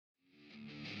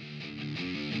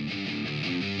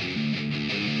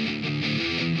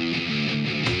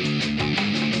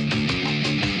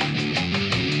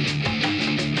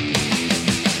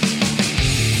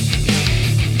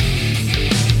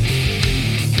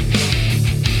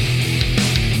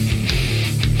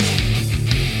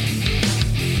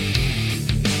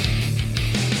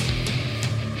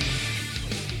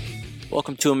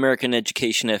Welcome to American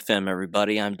Education FM,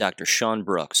 everybody. I'm Dr. Sean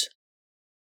Brooks.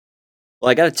 Well,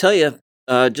 I got to tell you,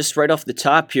 just right off the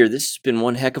top here, this has been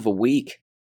one heck of a week.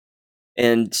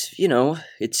 And,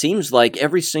 it seems like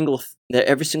every single time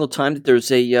that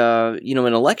there's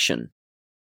an election,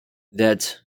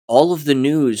 that all of the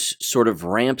news sort of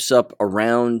ramps up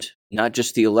around not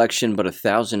just the election, but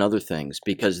 1,000 other things,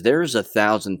 because there's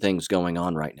 1,000 things going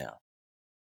on right now,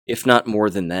 if not more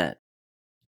than that.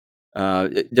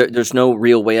 There's no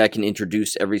real way I can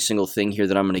introduce every single thing here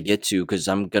that I'm going to get to, because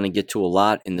I'm going to get to a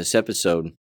lot in this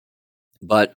episode.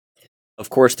 But, of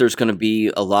course, there's going to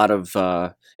be a lot of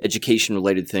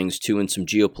education-related things, too, and some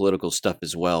geopolitical stuff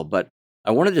as well. But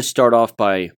I wanted to start off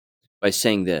by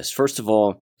saying this. First of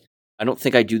all, I don't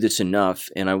think I do this enough,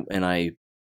 and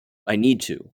I need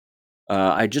to.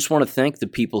 I just want to thank the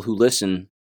people who listen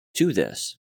to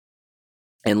this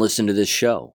and listen to this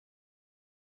show.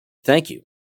 Thank you.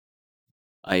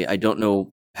 I don't know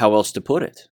how else to put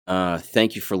it.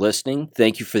 Thank you for listening.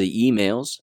 Thank you for the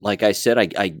emails. Like I said,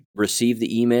 I receive the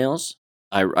emails.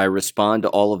 I respond to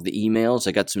all of the emails.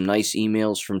 I got some nice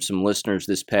emails from some listeners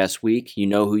this past week. You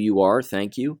know who you are.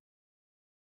 Thank you.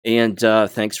 And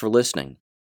thanks for listening.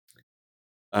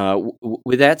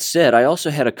 With that said, I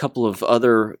also had a couple of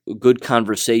other good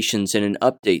conversations and an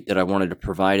update that I wanted to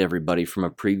provide everybody from a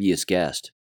previous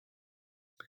guest.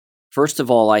 First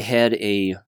of all, I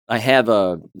have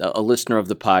a listener of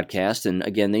the podcast, and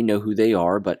again, they know who they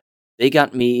are, but they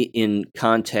got me in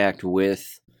contact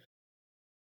with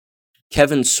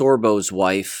Kevin Sorbo's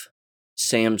wife,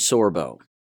 Sam Sorbo,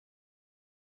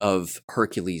 of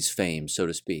Hercules fame, so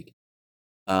to speak.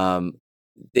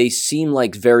 They seem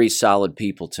like very solid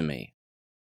people to me.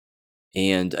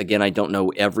 And again, I don't know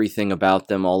everything about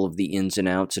them, all of the ins and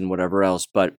outs and whatever else,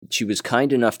 but she was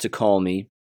kind enough to call me.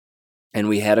 And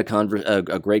we had a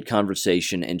great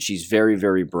conversation, and she's very,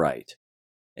 very bright.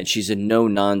 And she's a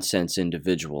no-nonsense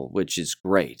individual, which is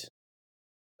great.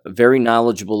 Very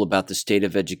knowledgeable about the state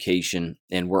of education,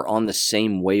 and we're on the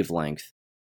same wavelength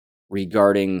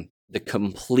regarding the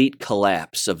complete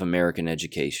collapse of American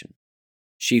education.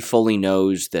 She fully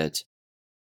knows that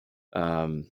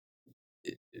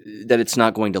it's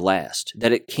not going to last,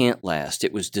 that it can't last.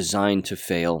 It was designed to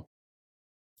fail,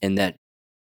 and that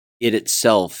it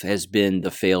itself has been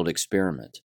the failed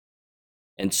experiment.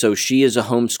 And so she is a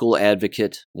homeschool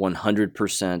advocate,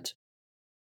 100%.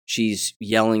 She's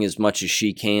yelling as much as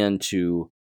she can to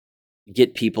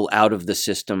get people out of the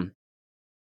system.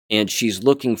 And she's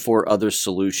looking for other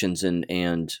solutions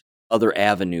and other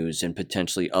avenues and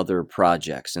potentially other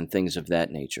projects and things of that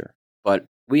nature. But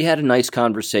we had a nice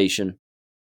conversation.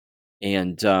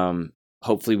 And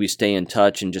hopefully we stay in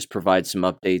touch and just provide some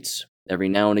updates every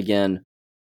now and again.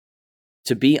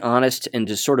 To be honest, and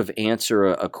to sort of answer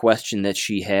a question that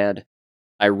she had,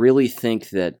 I really think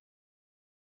that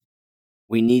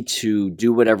we need to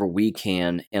do whatever we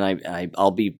can, and I'll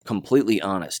be completely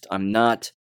honest. I'm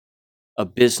not a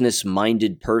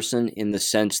business-minded person in the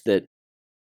sense that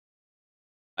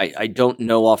I don't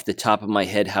know off the top of my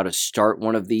head how to start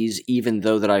one of these, even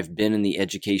though that I've been in the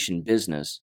education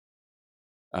business,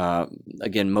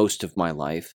 again, most of my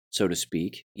life, so to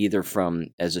speak, either from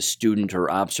as a student or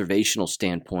observational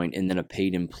standpoint and then a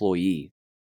paid employee.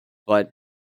 But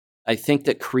I think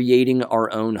that creating our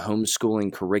own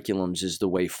homeschooling curriculums is the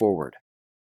way forward.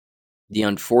 The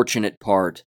unfortunate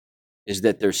part is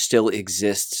that there still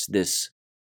exists this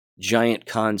giant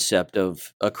concept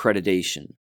of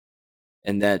accreditation,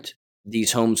 and that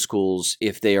these homeschools,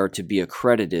 if they are to be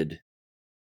accredited,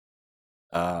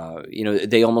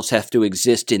 they almost have to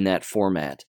exist in that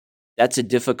format. That's a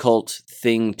difficult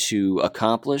thing to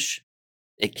accomplish.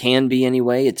 It can be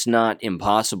anyway. It's not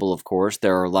impossible, of course.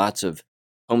 There are lots of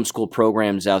homeschool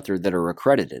programs out there that are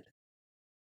accredited.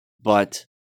 But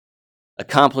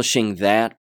accomplishing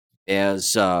that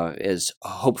as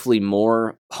hopefully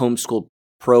more homeschool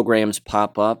programs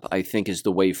pop up, I think is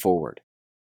the way forward.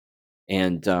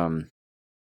 And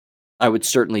I would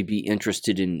certainly be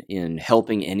interested in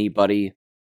helping anybody,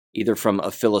 either from a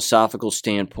philosophical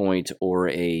standpoint or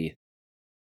a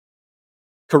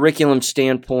curriculum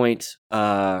standpoint,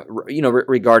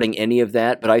 regarding any of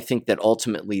that. But I think that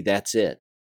ultimately that's it.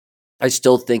 I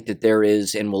still think that there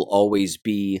is and will always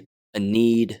be a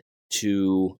need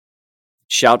to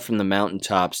shout from the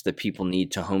mountaintops that people need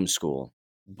to homeschool,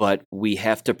 but we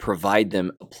have to provide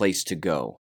them a place to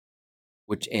go.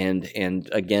 Which and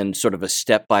again, sort of a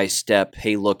step-by-step,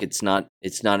 hey, look, it's not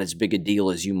as big a deal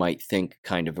as you might think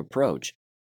kind of approach.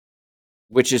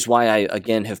 Which is why I,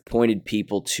 again, have pointed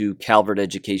people to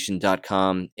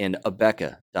calverteducation.com and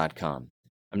abeka.com.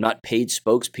 I'm not paid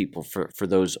spokespeople for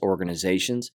those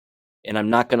organizations. And I'm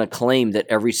not going to claim that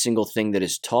every single thing that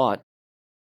is taught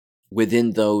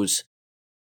within those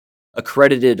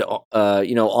accredited,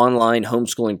 online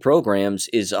homeschooling programs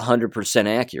is 100%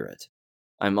 accurate.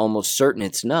 I'm almost certain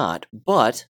it's not,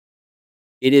 but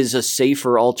it is a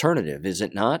safer alternative, is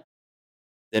it not,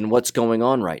 than what's going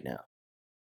on right now.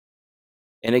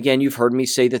 And again, you've heard me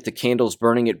say that the candle's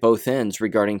burning at both ends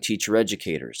regarding teacher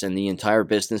educators, and the entire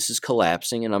business is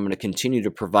collapsing, and I'm going to continue to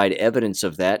provide evidence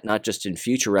of that, not just in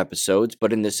future episodes,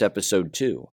 but in this episode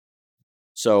too.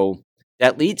 So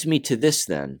that leads me to this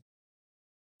then,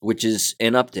 which is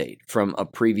an update from a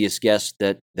previous guest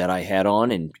that I had on,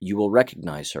 and you will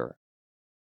recognize her.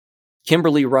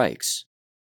 Kimberly Reichs.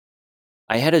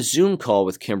 I had a Zoom call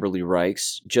with Kimberly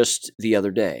Reichs just the other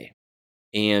day,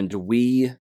 and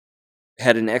we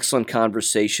had an excellent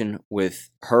conversation with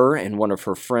her and one of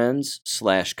her friends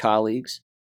 / colleagues.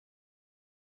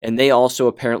 And they also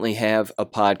apparently have a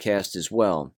podcast as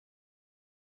well.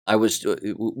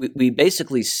 We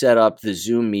basically set up the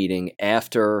Zoom meeting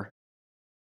after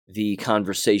the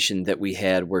conversation that we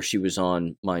had where she was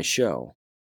on my show.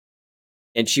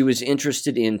 And she was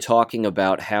interested in talking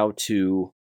about how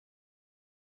to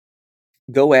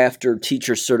go after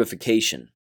teacher certification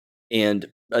and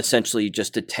essentially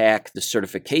just attack the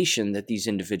certification that these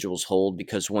individuals hold,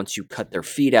 because once you cut their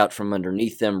feet out from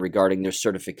underneath them regarding their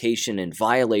certification and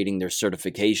violating their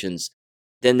certifications,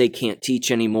 then they can't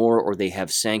teach anymore, or they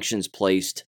have sanctions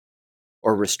placed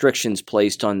or restrictions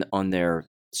placed on their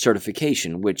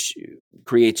certification, which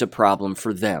creates a problem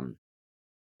for them.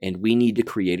 And we need to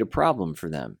create a problem for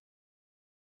them.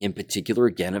 In particular,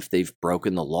 again, if they've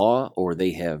broken the law or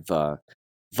they have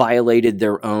violated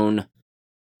their own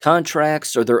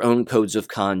contracts or their own codes of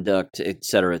conduct, et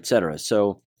cetera, et cetera.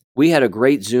 So we had a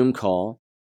great Zoom call,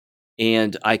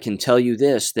 and I can tell you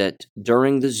this, that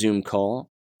during the Zoom call,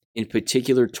 in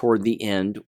particular toward the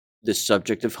end, the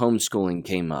subject of homeschooling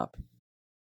came up.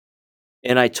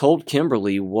 And I told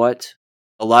Kimberly what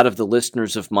a lot of the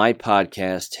listeners of my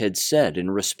podcast had said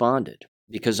and responded,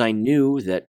 because I knew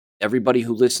that everybody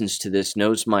who listens to this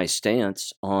knows my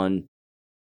stance on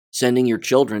sending your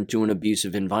children to an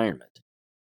abusive environment.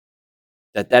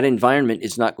 That environment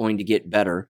is not going to get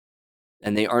better,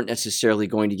 and they aren't necessarily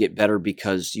going to get better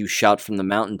because you shout from the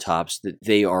mountaintops that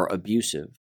they are abusive.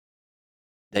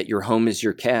 That your home is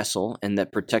your castle, and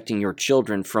that protecting your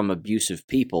children from abusive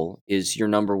people is your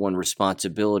number one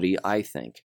responsibility, I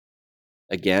think.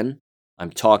 Again,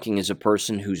 I'm talking as a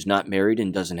person who's not married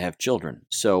and doesn't have children,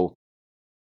 so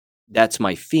that's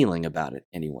my feeling about it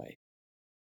anyway.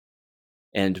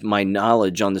 And my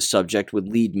knowledge on the subject would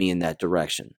lead me in that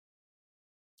direction.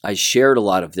 I shared a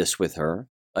lot of this with her,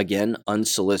 again,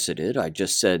 unsolicited. I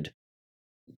just said,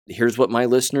 here's what my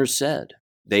listeners said.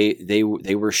 They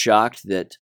were shocked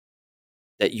that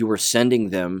you were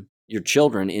sending them, your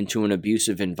children, into an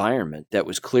abusive environment that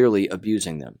was clearly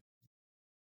abusing them.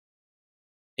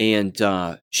 And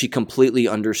she completely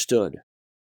understood.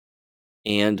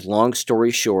 And long story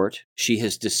short, she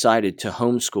has decided to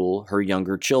homeschool her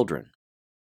younger children.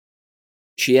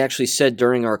 She actually said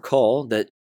during our call that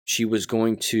she was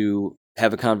going to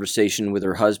have a conversation with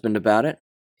her husband about it,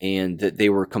 and that they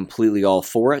were completely all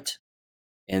for it,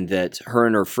 and that her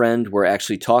and her friend were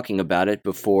actually talking about it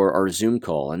before our Zoom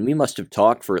call. And we must have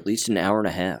talked for at least an hour and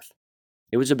a half.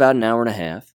 It was about an hour and a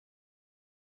half.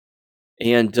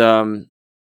 And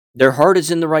their heart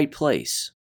is in the right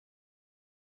place.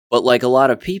 But like a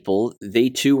lot of people, they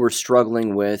too were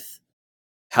struggling with,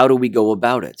 how do we go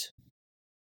about it?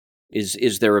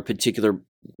 Is there a particular,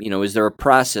 is there a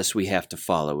process we have to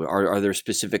follow? Are there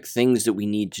specific things that we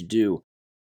need to do?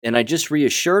 And I just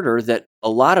reassured her that a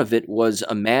lot of it was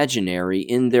imaginary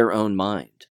in their own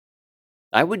mind.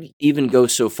 I would even go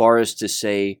so far as to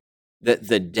say that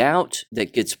the doubt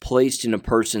that gets placed in a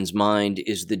person's mind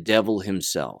is the devil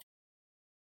himself.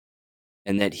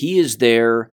 And that he is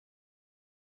there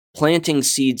planting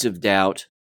seeds of doubt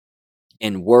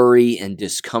and worry and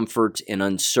discomfort and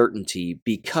uncertainty,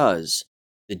 because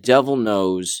the devil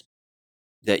knows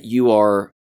that you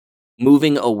are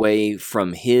moving away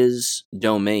from his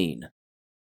domain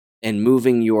and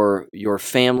moving your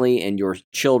family and your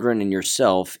children and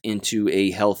yourself into a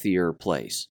healthier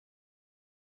place.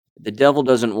 The devil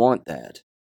doesn't want that.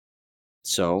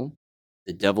 So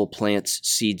the devil plants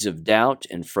seeds of doubt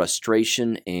and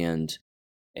frustration and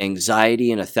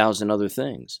anxiety and 1,000 other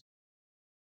things.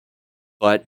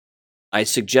 But I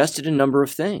suggested a number of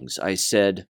things. I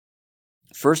said,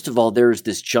 first of all, there's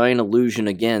this giant illusion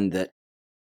again that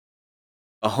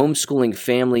a homeschooling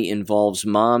family involves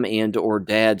mom and or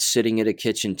dad sitting at a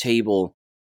kitchen table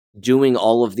doing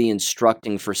all of the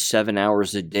instructing for 7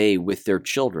 hours a day with their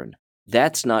children.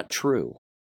 That's not true.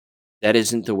 That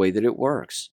isn't the way that it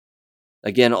works.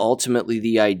 Again, ultimately,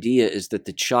 the idea is that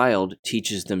the child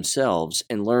teaches themselves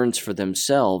and learns for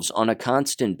themselves on a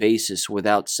constant basis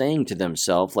without saying to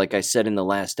themselves, like I said in the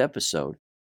last episode,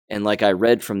 and like I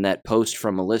read from that post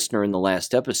from a listener in the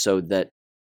last episode, that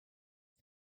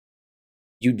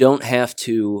you don't have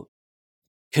to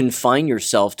confine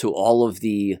yourself to all of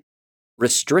the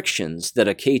restrictions that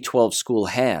a K-12 school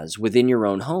has within your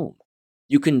own home.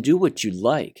 You can do what you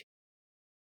like.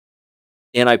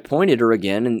 And I pointed her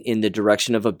again in the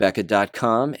direction of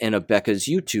Abeka.com and Abeka's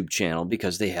YouTube channel,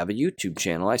 because they have a YouTube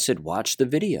channel. I said, watch the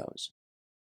videos.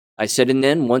 I said, and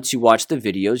then once you watch the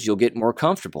videos, you'll get more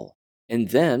comfortable. And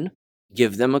then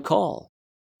give them a call.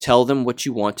 Tell them what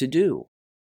you want to do.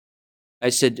 I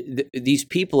said, these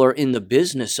people are in the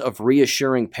business of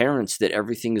reassuring parents that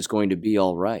everything is going to be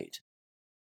all right.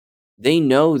 They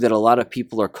know that a lot of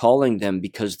people are calling them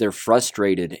because they're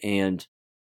frustrated and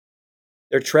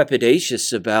they're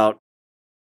trepidatious about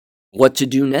what to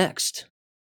do next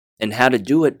and how to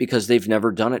do it because they've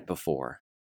never done it before.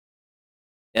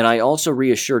 And I also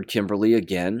reassured Kimberly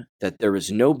again that there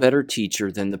is no better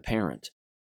teacher than the parent.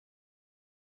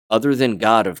 Other than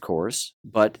God, of course,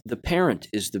 but the parent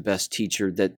is the best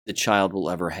teacher that the child will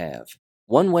ever have,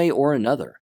 one way or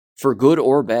another, for good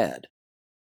or bad.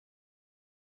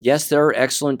 Yes, there are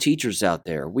excellent teachers out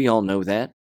there. We all know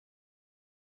that.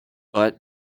 But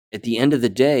at the end of the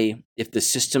day, if the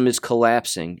system is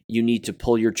collapsing, you need to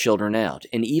pull your children out.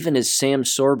 And even as Sam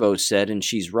Sorbo said, and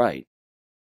she's right,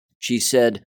 she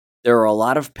said, there are a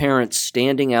lot of parents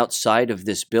standing outside of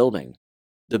this building.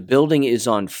 The building is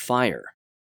on fire.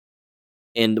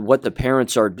 And what the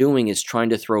parents are doing is trying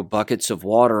to throw buckets of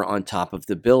water on top of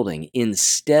the building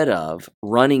instead of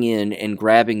running in and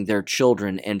grabbing their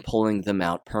children and pulling them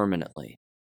out permanently.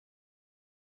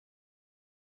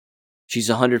 She's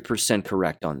 100%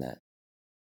 correct on that.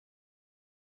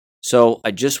 So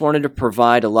I just wanted to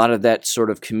provide a lot of that sort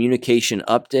of communication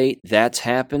update. That's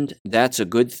happened. That's a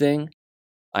good thing.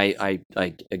 I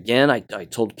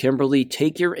told Kimberly,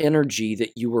 take your energy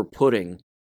that you were putting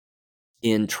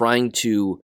in trying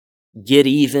to get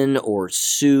even or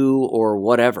sue or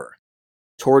whatever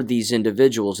toward these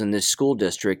individuals in this school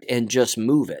district and just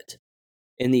move it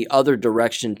in the other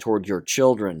direction toward your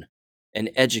children and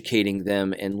educating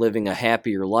them and living a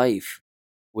happier life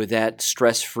with that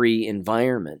stress-free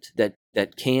environment that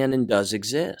can and does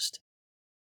exist.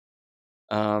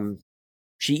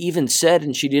 She even said,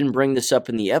 and she didn't bring this up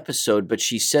in the episode, but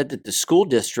she said that the school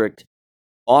district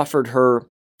offered her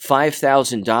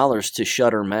 $5,000 to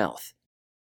shut her mouth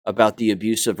about the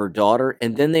abuse of her daughter,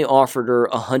 and then they offered her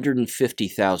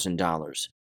 $150,000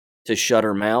 to shut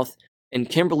her mouth, and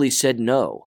Kimberly said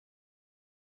no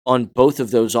on both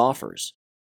of those offers.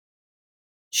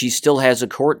 She still has a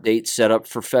court date set up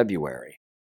for February.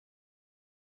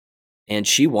 And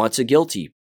she wants a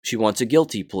guilty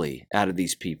plea out of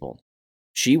these people.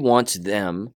 She wants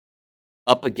them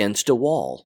up against a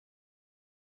wall.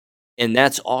 And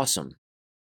that's awesome.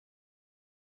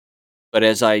 But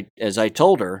as I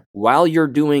told her, while you're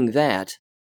doing that,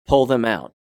 pull them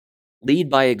out. Lead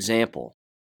by example,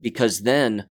 because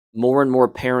then more and more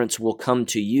parents will come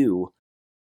to you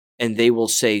and they will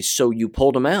say, so you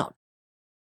pulled them out?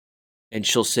 And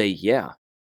she'll say, yeah.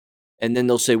 And then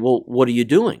they'll say, well, what are you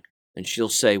doing? And she'll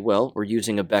say, well, we're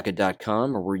using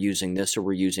Abeka.com, or we're using this, or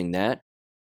we're using that.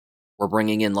 We're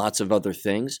bringing in lots of other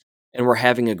things, and we're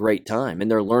having a great time. And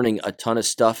they're learning a ton of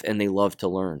stuff, and they love to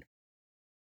learn.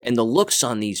 And the looks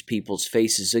on these people's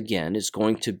faces, again, is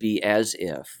going to be as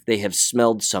if they have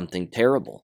smelled something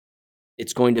terrible.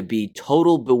 It's going to be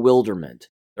total bewilderment.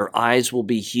 Their eyes will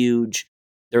be huge.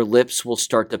 Their lips will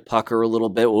start to pucker a little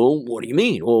bit. Oh, what do you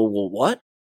mean? Oh, well, what?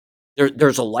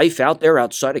 There's a life out there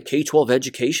outside of K-12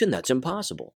 education? That's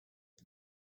impossible.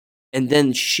 And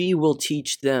then she will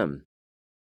teach them,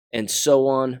 and so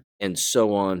on, and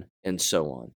so on, and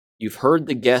so on. You've heard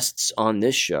the guests on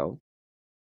this show.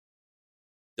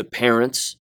 The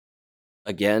parents,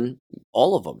 again,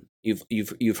 all of them.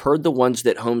 You've heard the ones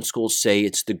that homeschool say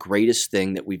it's the greatest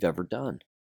thing that we've ever done.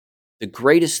 The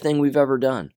greatest thing we've ever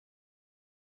done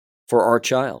for our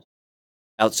child.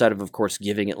 Outside of course,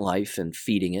 giving it life and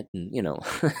feeding it and,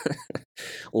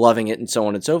 loving it and so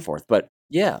on and so forth. But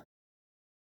yeah,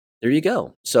 there you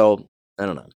go. So, I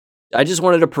don't know. I just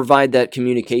wanted to provide that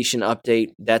communication update.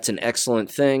 That's an excellent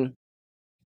thing.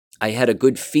 I had a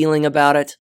good feeling about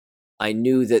it. I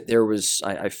knew that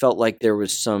I felt like there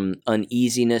was some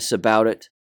uneasiness about it,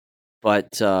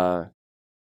 but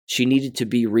she needed to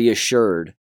be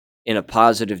reassured in a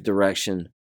positive direction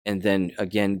and then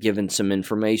again given some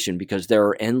information, because there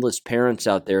are endless parents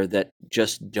out there that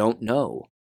just don't know.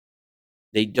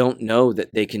 They don't know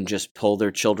that they can just pull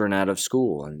their children out of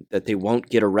school and that they won't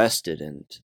get arrested, and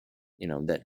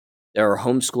that there are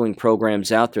homeschooling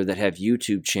programs out there that have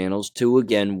YouTube channels to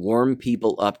again warm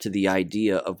people up to the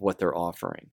idea of what they're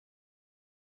offering.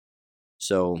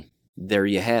 So there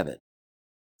you have it.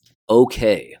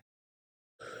 Okay.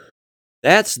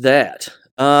 That's that.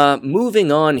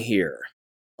 Moving on here.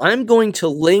 I'm going to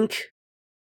link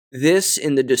this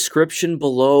in the description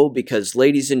below because,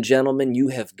 ladies and gentlemen, you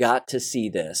have got to see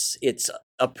this. It's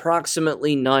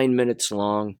approximately 9 minutes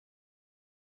long,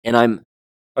 and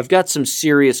I've got some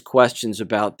serious questions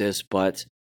about this, but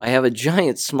I have a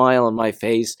giant smile on my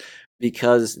face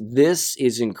because this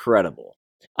is incredible.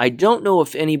 I don't know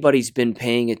if anybody's been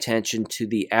paying attention to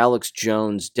the Alex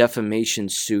Jones defamation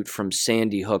suit from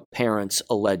Sandy Hook parents,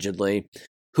 allegedly,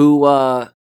 who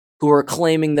are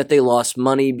claiming that they lost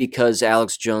money because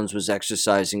Alex Jones was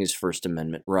exercising his First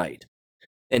Amendment right,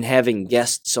 and having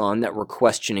guests on that were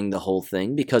questioning the whole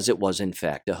thing because it was in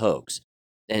fact a hoax,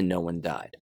 and no one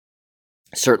died.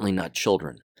 Certainly not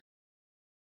children.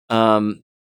 In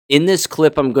this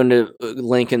clip I'm going to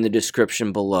link in the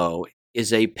description below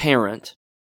is a parent,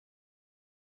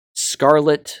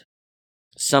 Scarlett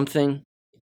something,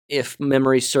 if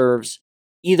memory serves.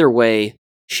 Either way,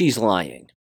 she's lying.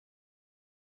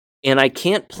 And I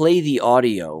can't play the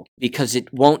audio because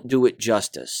it won't do it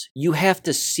justice. You have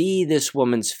to see this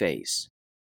woman's face.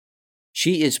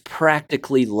 She is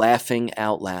practically laughing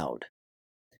out loud.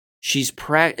 She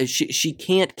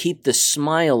can't keep the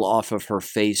smile off of her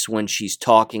face when she's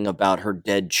talking about her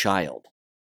dead child.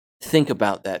 Think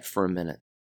about that for a minute.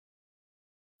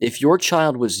 If your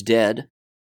child was dead,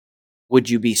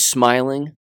 would you be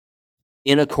smiling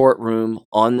in a courtroom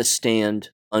on the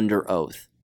stand under oath?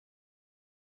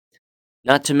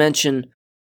 Not to mention,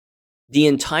 the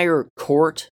entire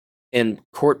court and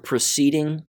court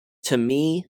proceeding, to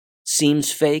me,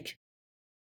 seems fake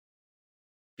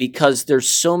because there's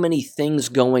so many things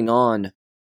going on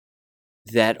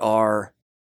that are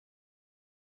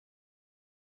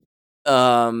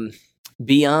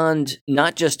beyond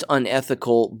not just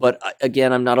unethical, but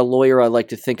again, I'm not a lawyer. I like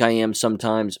to think I am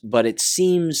sometimes, but it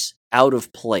seems out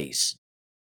of place.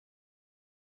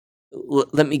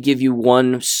 Let me give you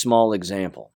one small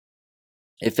example.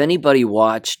 If anybody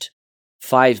watched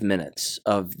 5 minutes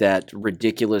of that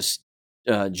ridiculous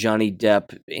Johnny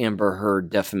Depp Amber Heard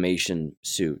defamation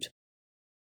suit,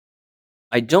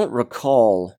 I don't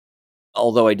recall,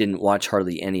 although I didn't watch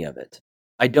hardly any of it,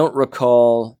 I don't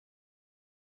recall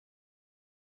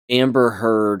Amber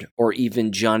Heard or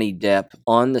even Johnny Depp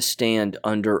on the stand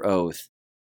under oath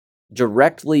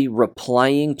directly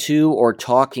replying to or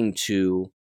talking to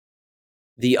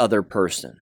the other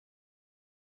person.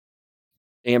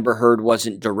 Amber Heard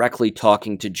wasn't directly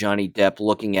talking to Johnny Depp,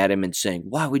 looking at him and saying,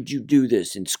 "Why would you do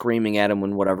this?" and screaming at him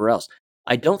and whatever else.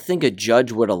 I don't think a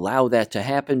judge would allow that to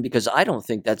happen because I don't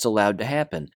think that's allowed to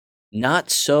happen. Not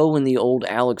so in the old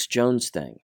Alex Jones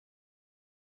thing.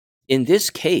 In this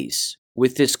case,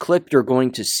 with this clip you're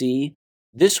going to see,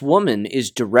 this woman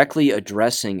is directly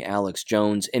addressing Alex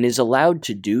Jones and is allowed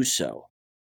to do so.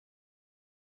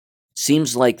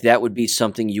 Seems like that would be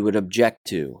something you would object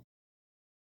to.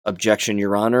 Objection,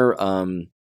 Your Honor.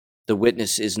 The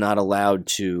witness is not allowed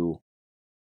to,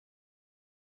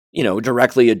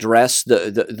 directly address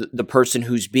the person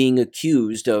who's being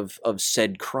accused of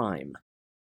said crime.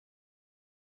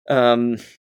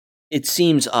 It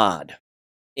seems odd.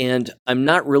 And I'm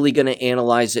not really going to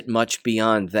analyze it much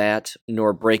beyond that,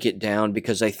 nor break it down,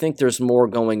 because I think there's more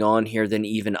going on here than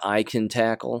even I can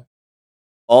tackle.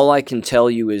 All I can tell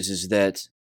you is that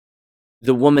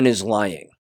the woman is lying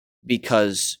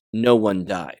because no one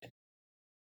died.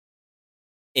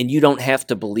 And you don't have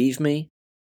to believe me.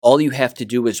 All you have to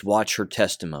do is watch her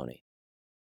testimony.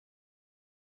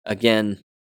 Again,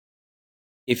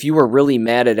 if you were really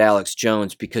mad at Alex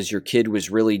Jones because your kid was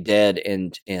really dead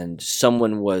and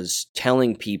someone was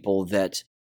telling people that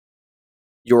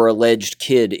your alleged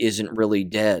kid isn't really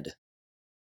dead,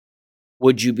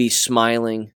 would you be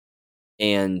smiling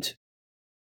and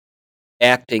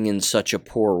acting in such a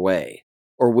poor way?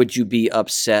 Or would you be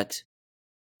upset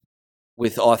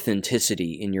with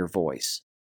authenticity in your voice?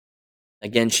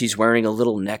 Again, she's wearing a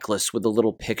little necklace with a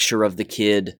little picture of the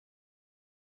kid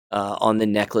on the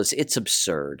necklace. It's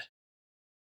absurd.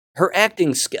 Her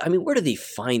acting where do they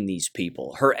find these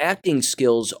people? Her acting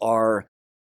skills are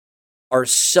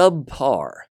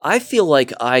subpar. I feel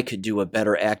like I could do a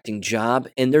better acting job,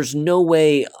 and there's no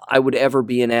way I would ever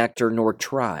be an actor nor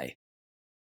try.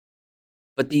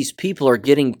 But these people are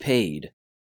getting paid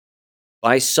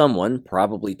by someone,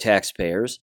 probably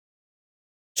taxpayers,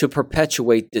 to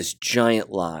perpetuate this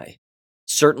giant lie,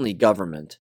 certainly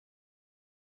government.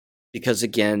 Because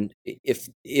again,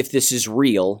 if this is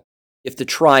real, if the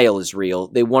trial is real,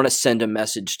 they want to send a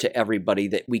message to everybody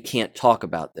that we can't talk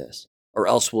about this, or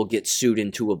else we'll get sued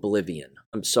into oblivion.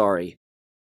 I'm sorry.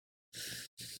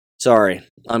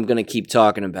 I'm going to keep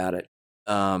talking about it.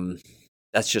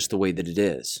 That's just the way that it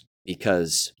is,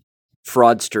 because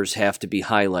fraudsters have to be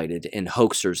highlighted and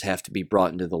hoaxers have to be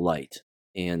brought into the light.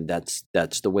 And that's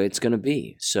the way it's going to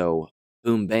be. So,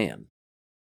 boom, bam.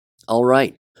 All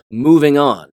right, moving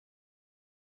on.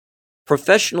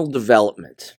 Professional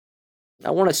development.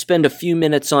 I want to spend a few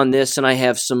minutes on this, and I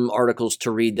have some articles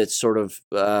to read that sort of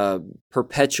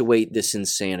perpetuate this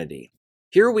insanity.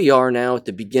 Here we are now at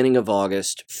the beginning of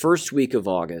August, first week of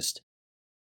August.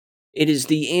 It is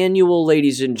the annual,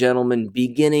 ladies and gentlemen,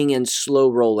 beginning and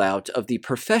slow rollout of the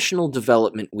professional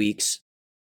development weeks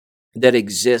that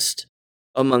exist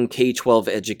among K-12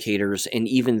 educators and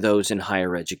even those in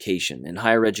higher education. In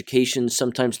higher education,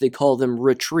 sometimes they call them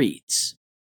retreats.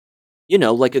 You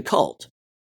know, like a cult.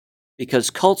 Because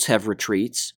cults have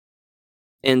retreats,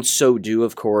 and so do,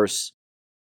 of course,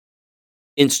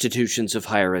 institutions of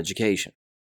higher education.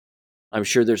 I'm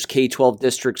sure there's K-12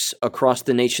 districts across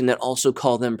the nation that also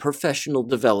call them professional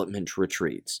development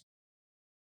retreats.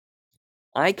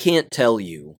 I can't tell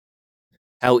you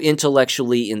how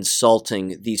intellectually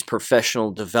insulting these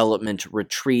professional development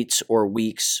retreats or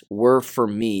weeks were for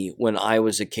me when I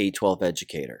was a K-12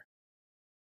 educator.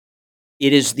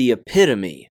 It is the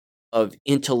epitome of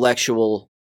intellectual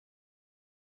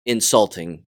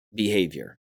insulting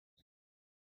behavior.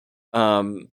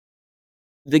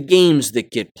 The games that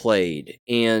get played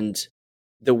and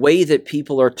the way that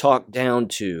people are talked down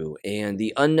to and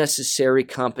the unnecessary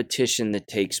competition that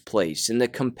takes place and the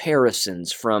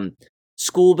comparisons from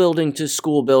school building to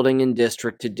school building and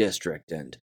district to district,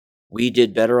 and we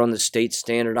did better on the state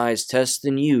standardized test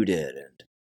than you did, and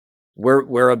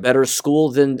we're a better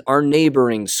school than our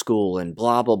neighboring school, and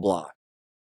blah, blah, blah.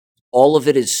 All of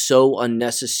it is so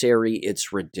unnecessary,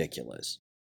 it's ridiculous.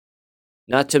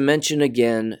 Not to mention,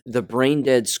 again, the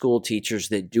brain-dead school teachers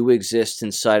that do exist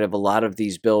inside of a lot of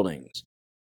these buildings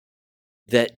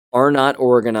that are not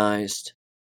organized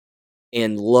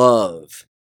and love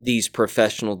these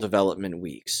professional development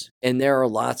weeks. And there are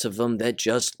lots of them that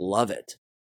just love it.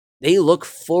 They look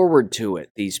forward to it,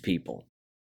 these people.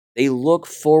 They look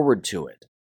forward to it.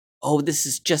 Oh, this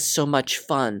is just so much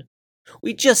fun.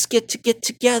 We just get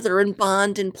together and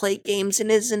bond and play games, and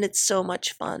isn't it so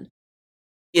much fun?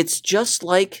 It's just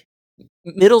like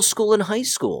middle school and high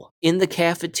school in the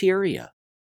cafeteria.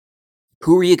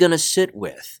 Who are you going to sit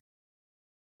with?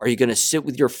 Are you going to sit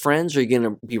with your friends? Or are you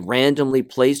going to be randomly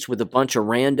placed with a bunch of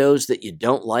randos that you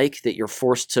don't like, that you're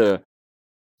forced to,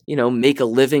 make a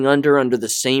living under the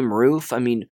same roof? I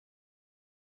mean,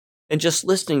 and just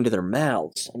listening to their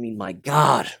mouths, I mean, my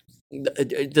God.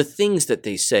 The things that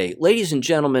they say. Ladies and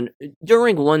gentlemen,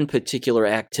 during one particular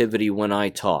activity when I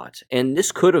taught, and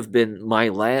this could have been my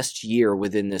last year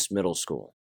within this middle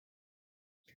school,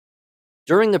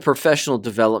 during the professional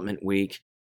development week,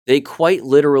 they quite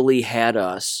literally had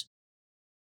us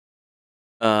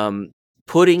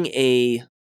putting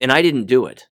and I didn't do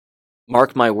it.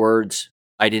 Mark my words,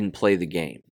 I didn't play the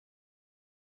game.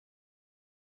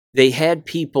 They had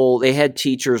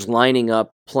teachers lining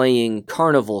up playing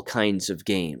carnival kinds of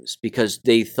games because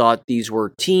they thought these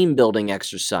were team building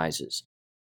exercises.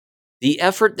 The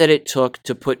effort that it took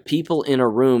to put people in a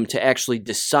room to actually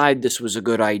decide this was a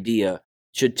good idea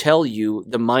should tell you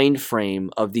the mind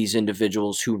frame of these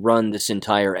individuals who run this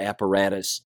entire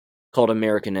apparatus called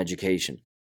American education.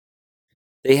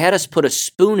 They had us put a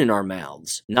spoon in our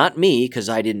mouths. Not me, because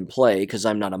I didn't play, because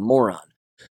I'm not a moron.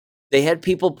 They had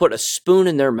people put a spoon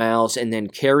in their mouths and then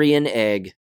carry an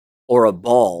egg or a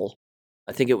ball,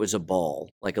 I think it was a ball,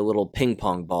 like a little ping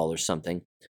pong ball or something,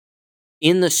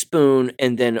 in the spoon,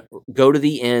 and then go to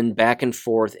the end, back and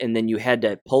forth, and then you had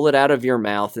to pull it out of your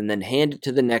mouth and then hand it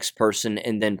to the next person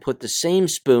and then put the same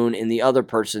spoon in the other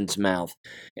person's mouth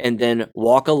and then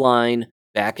walk a line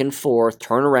back and forth,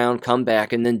 turn around, come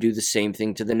back, and then do the same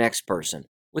thing to the next person.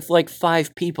 With like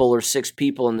 5 people or 6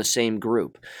 people in the same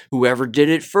group. Whoever did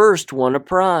it first won a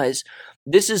prize.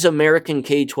 This is American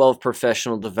K-12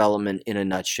 professional development in a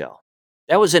nutshell.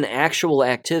 That was an actual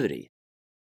activity.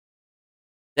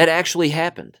 That actually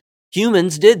happened.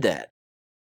 Humans did that.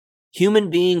 Human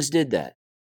beings did that.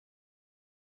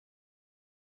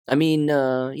 I mean,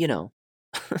 I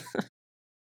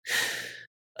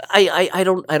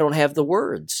don't have the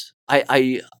words.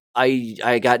 I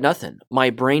got nothing.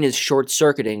 My brain is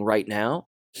short-circuiting right now.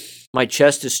 My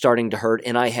chest is starting to hurt,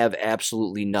 and I have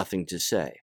absolutely nothing to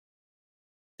say.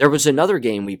 There was another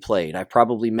game we played. I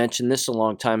probably mentioned this a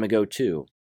long time ago, too,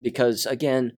 because,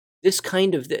 again, this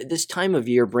time of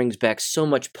year brings back so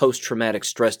much post-traumatic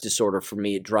stress disorder for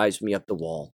me. It drives me up the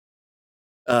wall.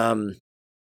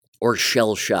 Or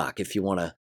shell shock, if you want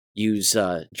to use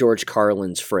George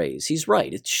Carlin's phrase. He's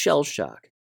right. It's shell shock.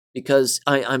 Because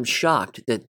I'm shocked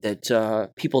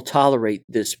that people tolerate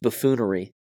this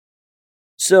buffoonery.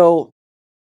 So,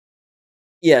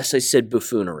 yes, I said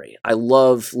buffoonery. I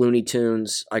love Looney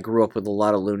Tunes. I grew up with a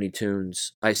lot of Looney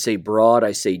Tunes. I say broad,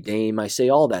 I say dame, I say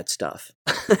all that stuff.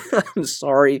 I'm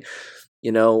sorry.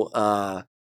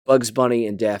 Bugs Bunny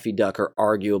and Daffy Duck are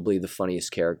arguably the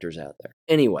funniest characters out there.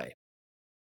 Anyway,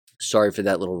 sorry for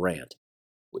that little rant.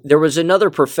 There was another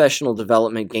professional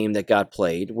development game that got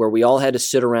played where we all had to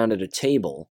sit around at a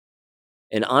table.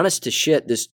 And honest to shit,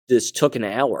 this took an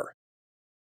hour.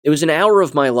 It was an hour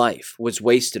of my life was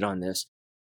wasted on this.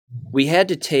 We had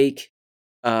to take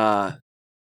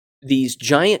these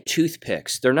giant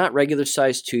toothpicks. They're not regular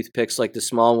sized toothpicks like the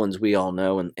small ones we all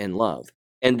know and love.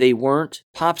 And they weren't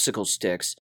popsicle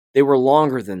sticks. They were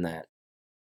longer than that.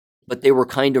 But they were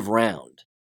kind of round.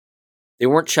 They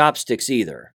weren't chopsticks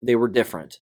either. They were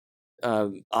different,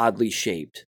 oddly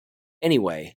shaped.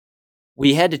 Anyway,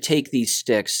 we had to take these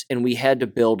sticks and we had to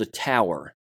build a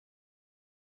tower.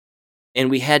 And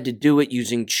we had to do it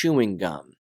using chewing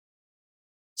gum.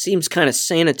 Seems kind of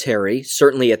sanitary.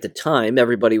 Certainly at the time,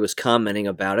 everybody was commenting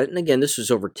about it. And again, this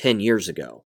was over 10 years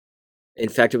ago. In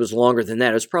fact, it was longer than that.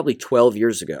 It was probably 12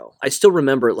 years ago. I still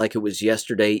remember it like it was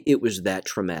yesterday. It was that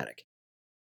traumatic.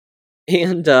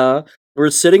 And we're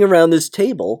sitting around this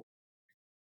table,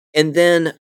 and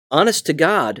then, honest to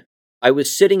God, I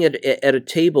was sitting at a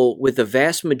table with the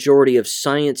vast majority of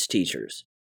science teachers.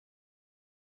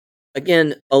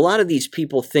 Again, a lot of these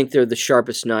people think they're the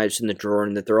sharpest knives in the drawer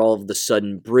and that they're all of a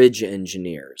sudden bridge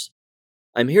engineers.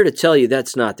 I'm here to tell you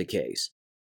that's not the case.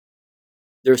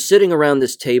 They're sitting around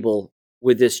this table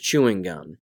with this chewing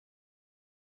gum.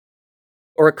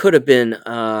 Or it could have been,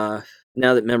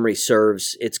 now that memory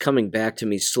serves, it's coming back to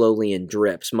me slowly in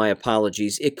drips. My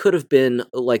apologies. It could have been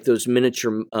like those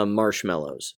miniature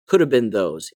marshmallows. Could have been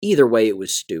those. Either way, it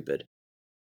was stupid.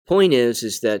 Point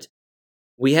is that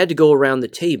we had to go around the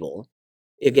table,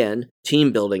 again,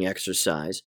 team building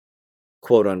exercise,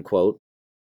 quote unquote,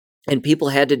 and people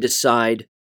had to decide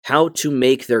how to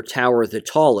make their tower the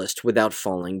tallest without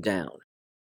falling down.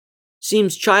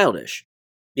 Seems childish,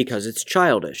 because it's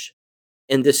childish.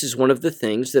 And this is one of the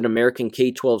things that American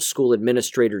K-12 school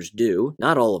administrators do,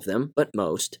 not all of them, but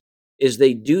most, is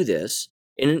they do this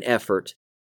in an effort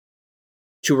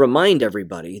to remind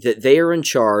everybody that they are in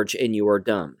charge and you are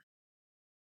dumb.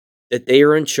 That they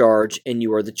are in charge and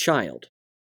you are the child.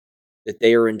 That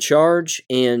they are in charge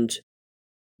and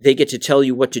they get to tell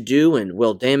you what to do and,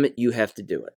 well, damn it, you have to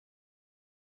do it.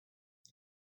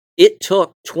 It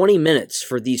took 20 minutes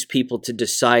for these people to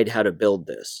decide how to build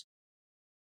this.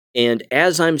 And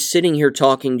as I'm sitting here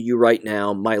talking to you right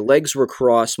now, my legs were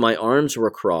crossed, my arms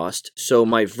were crossed, so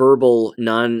my nonverbal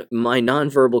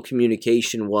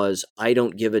communication was, I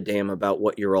don't give a damn about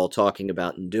what you're all talking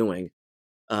about and doing.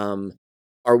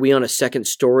 Are we on a second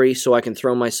story so I can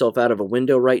throw myself out of a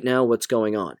window right now? What's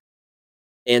going on?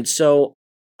 And so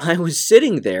I was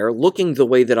sitting there looking the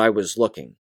way that I was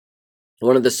looking.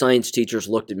 One of the science teachers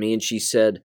looked at me and she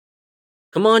said,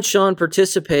 "Come on, Sean,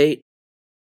 participate."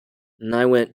 And I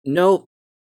went, "Nope,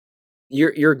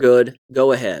 you're good.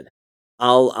 Go ahead.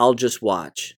 I'll just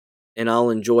watch, and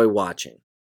I'll enjoy watching."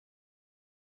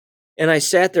 And I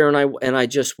sat there and I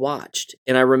just watched.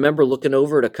 And I remember looking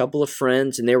over at a couple of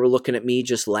friends, and they were looking at me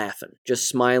just laughing, just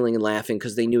smiling and laughing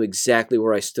because they knew exactly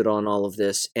where I stood on all of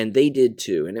this, and they did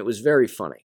too. And it was very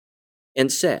funny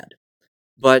and sad.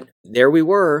 But there we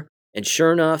were, and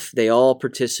sure enough, they all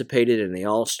participated and they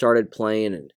all started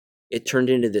playing, and it turned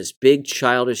into this big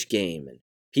childish game, and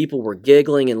people were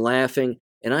giggling and laughing,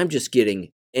 and I'm just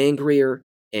getting angrier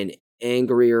and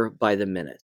angrier by the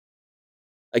minute.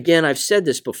 Again, I've said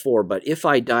this before, but if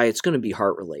I die, it's going to be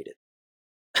heart-related.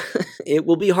 It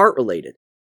will be heart-related.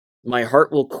 My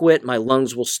heart will quit, my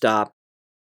lungs will stop,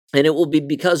 and it will be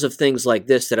because of things like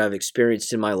this that I've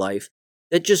experienced in my life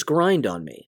that just grind on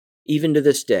me, even to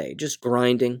this day, just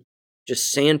grinding,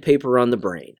 just sandpaper on the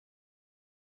brain.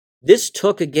 This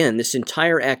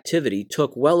entire activity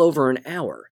took well over an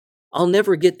hour. I'll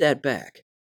never get that back.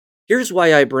 Here's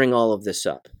why I bring all of this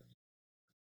up.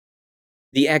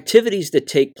 The activities that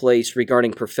take place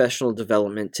regarding professional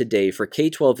development today for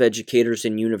K-12 educators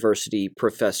and university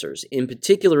professors, in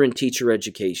particular in teacher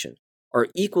education, are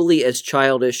equally as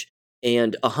childish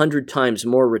and 100 times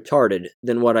more retarded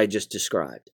than what I just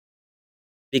described.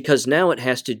 Because now it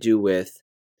has to do with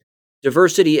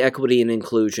diversity, equity, and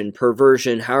inclusion,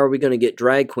 perversion. How are we going to get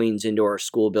drag queens into our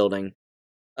school building?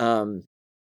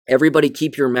 Everybody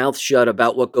keep your mouth shut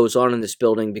about what goes on in this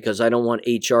building because I don't want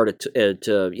HR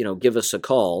to give us a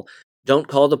call. Don't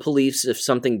call the police if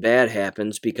something bad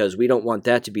happens because we don't want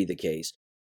that to be the case.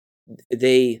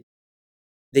 They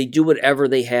do whatever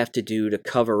they have to do to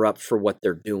cover up for what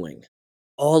they're doing.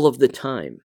 All of the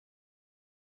time.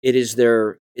 It's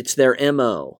their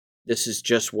MO. This is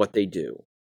just what they do.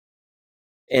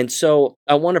 And so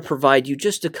I want to provide you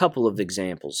just a couple of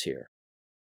examples here.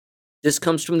 This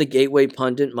comes from the Gateway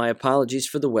Pundit. My apologies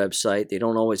for the website. They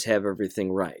don't always have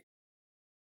everything right.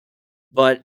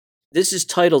 But this is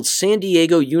titled, San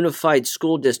Diego Unified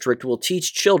School District will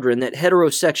teach children that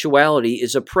heterosexuality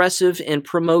is oppressive and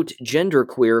promote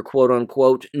genderqueer,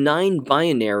 quote-unquote,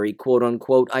 non-binary,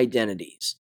 quote-unquote,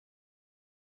 identities.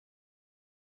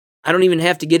 I don't even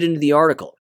have to get into the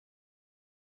article.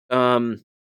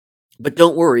 But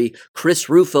don't worry, Chris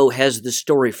Rufo has the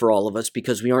story for all of us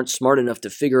because we aren't smart enough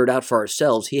to figure it out for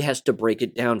ourselves. He has to break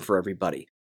it down for everybody.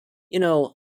 You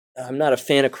know, I'm not a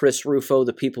fan of Chris Rufo.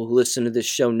 The people who listen to this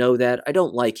show know that. I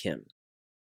don't like him.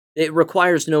 It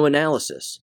requires no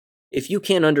analysis. If you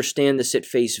can't understand this at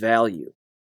face value,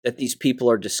 that these people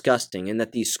are disgusting and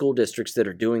that these school districts that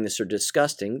are doing this are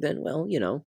disgusting, then, well,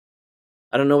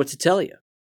 I don't know what to tell you.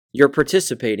 You're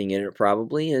participating in it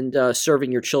probably and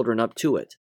serving your children up to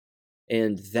it.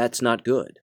 And that's not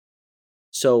good.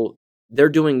 So they're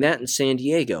doing that in San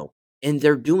Diego, and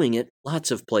they're doing it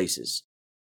lots of places.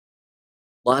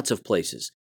 Lots of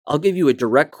places. I'll give you a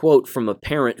direct quote from a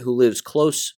parent who lives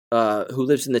who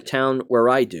lives in the town where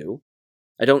I do.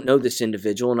 I don't know this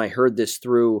individual, and I heard this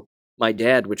through my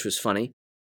dad, which was funny.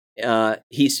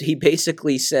 He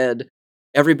basically said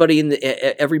everybody and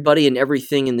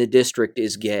everything in the district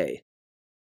is gay.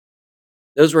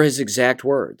 Those were his exact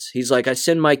words. He's like, I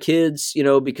send my kids,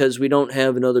 because we don't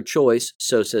have another choice,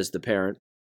 so says the parent,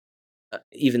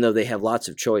 even though they have lots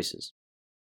of choices,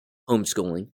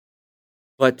 homeschooling.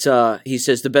 But he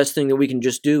says the best thing that we can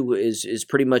just do is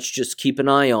pretty much just keep an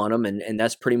eye on them, and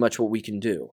that's pretty much what we can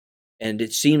do. And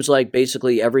it seems like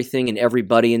basically everything and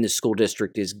everybody in the school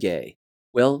district is gay.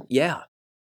 Well, yeah.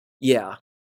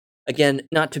 Again,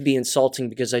 not to be insulting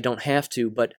because I don't have to,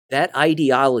 but that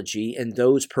ideology and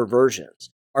those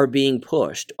perversions are being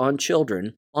pushed on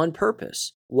children on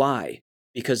purpose. Why?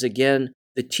 Because again,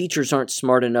 the teachers aren't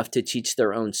smart enough to teach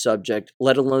their own subject,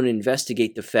 let alone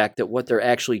investigate the fact that what they're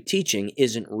actually teaching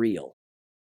isn't real.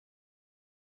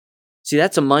 See,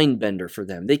 that's a mind bender for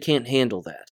them. They can't handle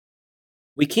that.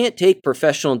 We can't take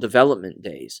professional development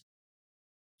days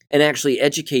and actually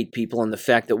educate people on the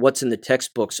fact that what's in the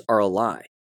textbooks are a lie.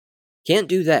 Can't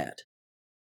do that.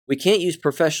 We can't use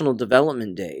professional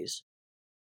development days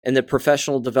and the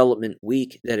professional development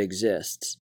week that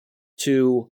exists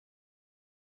to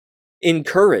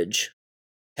encourage,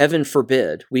 heaven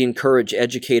forbid, we encourage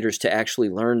educators to actually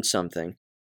learn something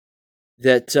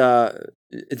that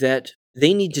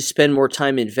they need to spend more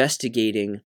time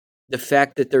investigating the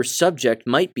fact that their subject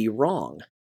might be wrong.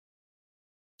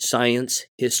 Science,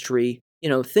 history,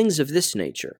 things of this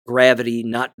nature. Gravity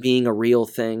not being a real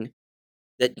thing.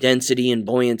 That density and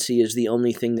buoyancy is the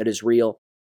only thing that is real.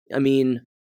 I mean,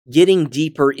 getting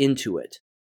deeper into it.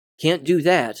 Can't do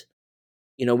that.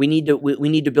 We need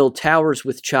to build towers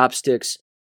with chopsticks,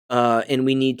 and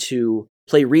we need to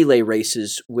play relay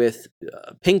races with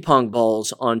ping pong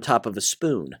balls on top of a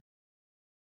spoon.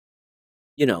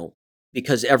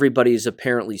 Because everybody is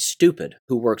apparently stupid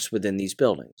who works within these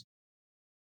buildings.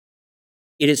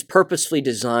 It is purposely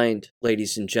designed,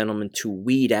 ladies and gentlemen, to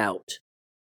weed out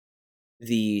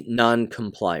the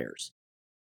non-compliers.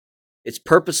 It's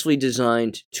purposely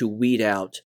designed to weed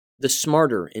out the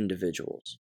smarter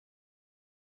individuals,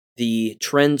 the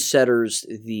trendsetters,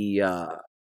 the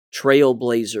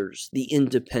trailblazers, the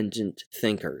independent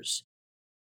thinkers.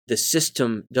 The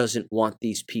system doesn't want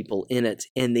these people in it,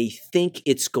 and they think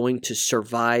it's going to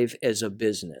survive as a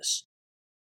business.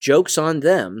 Joke's on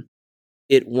them,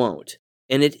 it won't,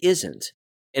 and it isn't,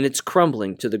 and it's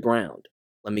crumbling to the ground.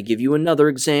 Let me give you another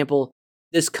example.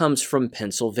 This comes from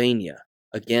Pennsylvania.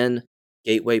 Again,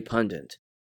 Gateway Pundit.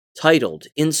 Titled,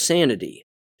 Insanity.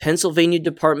 Pennsylvania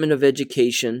Department of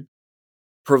Education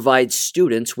provides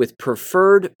students with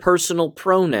preferred personal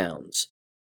pronouns.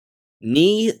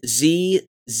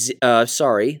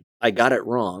 Sorry, I got it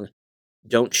wrong.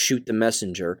 Don't shoot the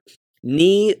messenger.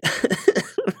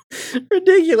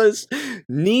 Ridiculous.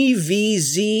 V,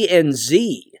 Z, and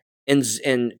Z.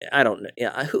 And I don't know.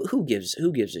 Yeah, who gives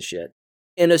a shit?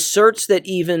 and asserts that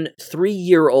even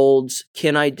 3-year-olds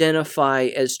can identify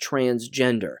as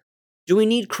transgender. Do we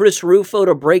need Chris Rufo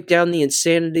to break down the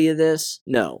insanity of this?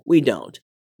 No, we don't.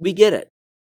 We get it.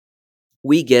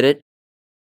 We get it.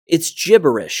 It's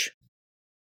gibberish.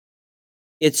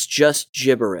 It's just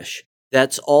gibberish.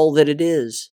 That's all that it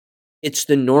is. It's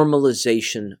the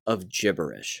normalization of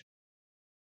gibberish.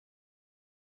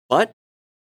 But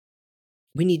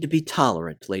we need to be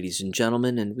tolerant, ladies and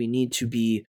gentlemen, and we need to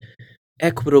be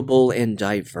equitable and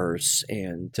diverse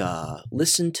and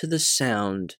listen to the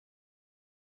sound.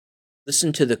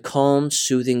 Listen to the calm,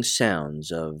 soothing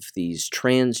sounds of these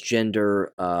transgender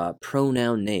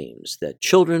pronoun names that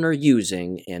children are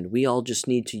using, and we all just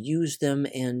need to use them,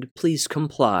 and please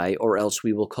comply, or else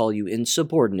we will call you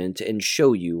insubordinate and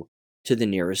show you to the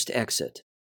nearest exit.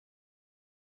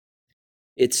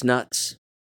 It's nuts.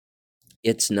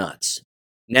 It's nuts.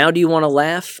 Now, do you want to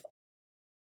laugh?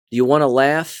 Do you want to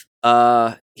laugh?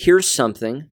 Here's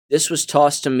something. This was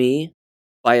tossed to me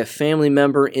by a family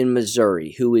member in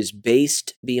Missouri who is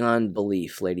based beyond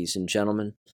belief, ladies and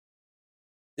gentlemen.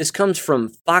 This comes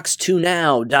from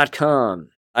fox2now.com.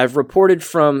 I've reported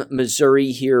from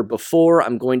Missouri here before.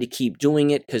 I'm going to keep doing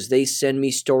it because they send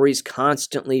me stories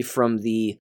constantly from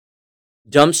the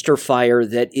dumpster fire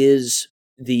that is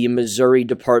the Missouri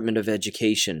Department of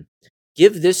Education.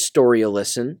 Give this story a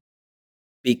listen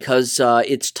because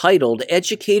it's titled,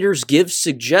 Educators Give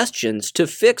Suggestions to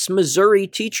Fix Missouri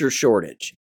Teacher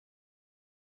Shortage.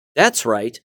 That's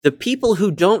right. The people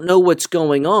who don't know what's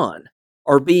going on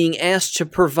are being asked to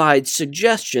provide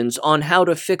suggestions on how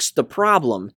to fix the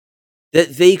problem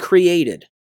that they created.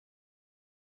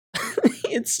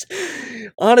 It's,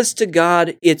 honest to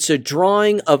God, it's a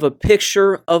drawing of a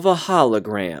picture of a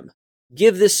hologram.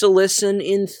 Give this a listen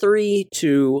in 3,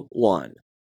 2, 1.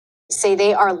 Say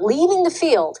they are leaving the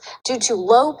field due to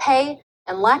low pay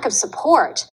and lack of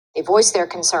support. They voiced their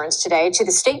concerns today to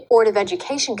the State Board of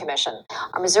Education Commission.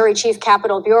 Our Missouri Chief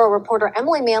Capitol Bureau reporter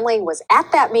Emily Manley was at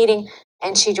that meeting,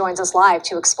 and she joins us live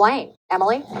to explain.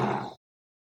 Emily?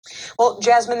 Well,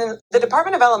 Jasmine, the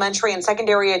Department of Elementary and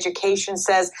Secondary Education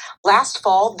says last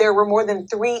fall there were more than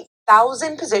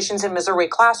 3,000 positions in Missouri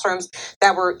classrooms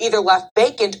that were either left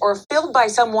vacant or filled by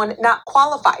someone not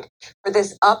qualified. For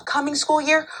this upcoming school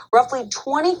year, roughly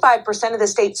 25% of the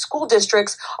state school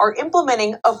districts are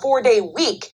implementing a 4-day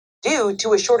week due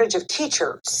to a shortage of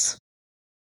teachers.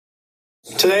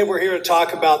 Today, we're here to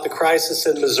talk about the crisis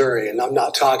in Missouri, and I'm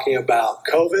not talking about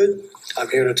COVID. I'm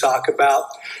here to talk about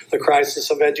the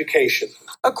crisis of education.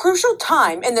 A crucial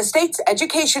time in the state's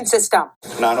education system.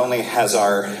 Not only has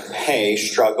our pay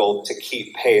struggled to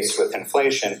keep pace with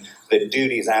inflation, the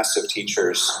duties asked of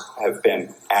teachers have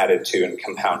been added to and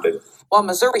compounded. While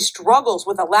Missouri struggles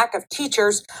with a lack of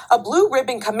teachers, a Blue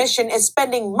Ribbon Commission is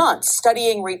spending months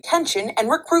studying retention and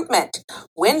recruitment.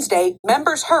 Wednesday,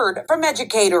 members heard from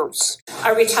educators.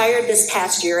 I retired this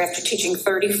past year after teaching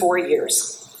 34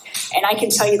 years. And I can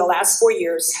tell you the last 4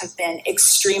 years have been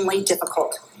extremely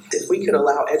difficult. If we could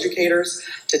allow educators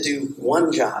to do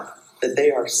one job that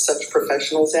they are such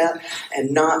professionals at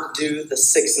and not do the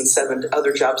 6 and 7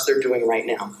 other jobs they're doing right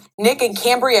now. Nick and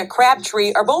Cambria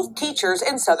Crabtree are both teachers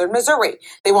in southern Missouri.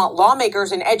 They want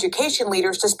lawmakers and education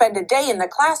leaders to spend a day in the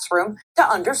classroom to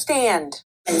understand.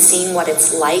 And seeing what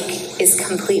it's like is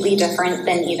completely different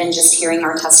than even just hearing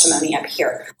our testimony up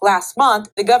here. Last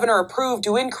month, the governor approved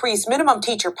to increase minimum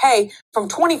teacher pay from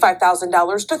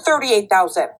 $25,000 to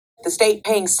 $38,000. The state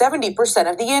paying 70%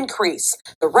 of the increase,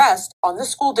 the rest on the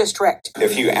school district.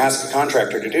 If you ask a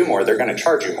contractor to do more, they're going to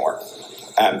charge you more.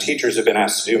 Teachers have been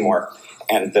asked to do more,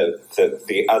 and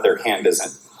the other hand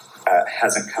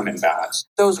hasn't come in balance.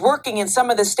 Those working in some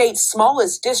of the state's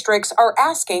smallest districts are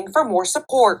asking for more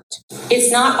support.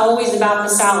 It's not always about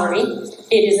the salary.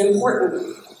 It is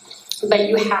important, but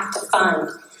you have to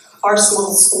fund our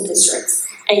small school districts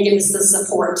and give us the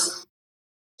support.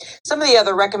 Some of the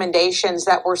other recommendations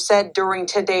that were said during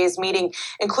today's meeting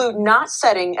include not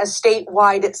setting a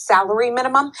statewide salary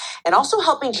minimum and also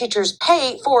helping teachers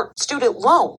pay for student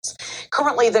loans.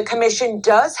 Currently, the commission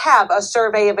does have a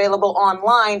survey available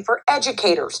online for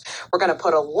educators. We're going to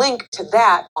put a link to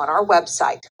that on our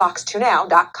website,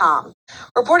 fox2now.com.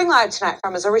 Reporting live tonight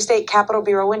from Missouri State Capitol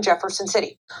Bureau in Jefferson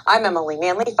City, I'm Emily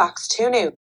Manley, Fox 2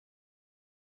 News.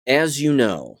 As you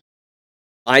know,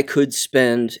 I could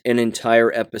spend an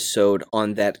entire episode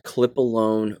on that clip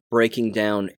alone, breaking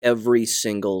down every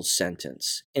single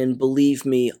sentence. And believe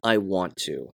me, I want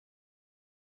to.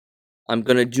 I'm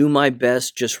going to do my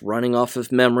best just running off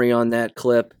of memory on that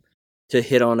clip to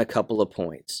hit on a couple of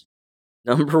points.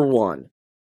 Number 1.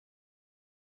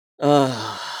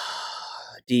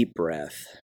 Deep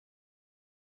breath.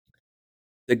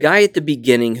 The guy at the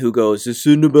beginning who goes, "This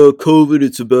isn't about COVID,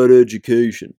 it's about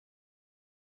education."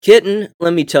 Kitten,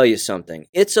 let me tell you something.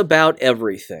 It's about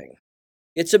everything.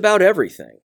 It's about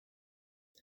everything.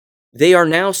 They are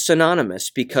now synonymous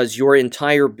because your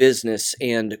entire business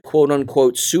and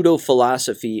quote-unquote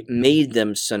pseudo-philosophy made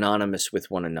them synonymous with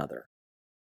one another.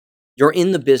 You're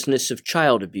in the business of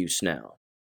child abuse now.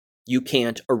 You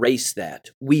can't erase that.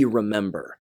 We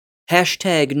remember.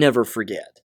 Hashtag never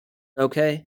forget.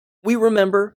 Okay? We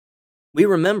remember. We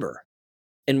remember.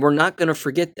 And we're not going to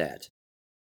forget that.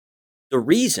 The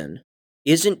reason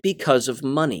isn't because of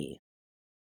money.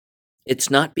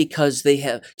 It's not because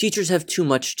teachers have too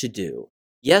much to do.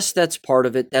 Yes, that's part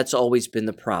of it. That's always been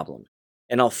the problem.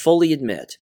 And I'll fully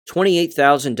admit,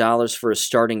 $28,000 for a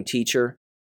starting teacher,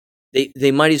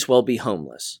 they might as well be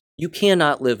homeless. You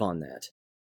cannot live on that.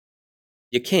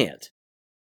 You can't.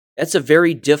 That's a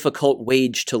very difficult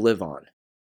wage to live on.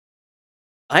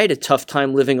 I had a tough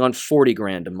time living on 40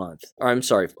 grand a month. Or I'm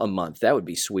sorry, a month. That would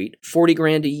be sweet. 40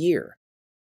 grand a year.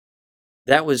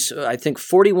 That was, I think,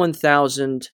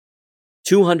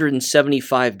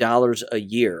 $41,275 a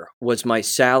year was my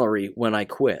salary when I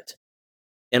quit.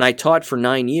 And I taught for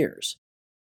 9 years.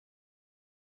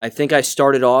 I think I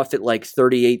started off at like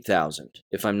 38,000,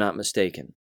 if I'm not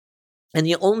mistaken. And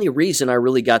the only reason I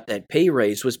really got that pay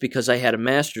raise was because I had a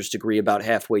master's degree about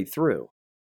halfway through.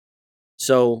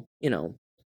 So,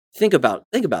 think about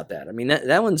that. I mean,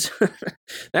 that one's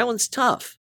that one's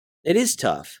tough. It is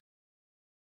tough.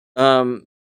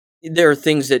 There are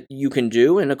things that you can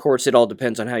do, and of course, it all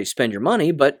depends on how you spend your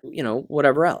money. But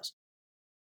whatever else.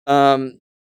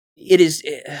 It is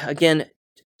again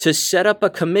to set up a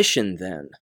commission then.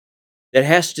 That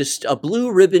has a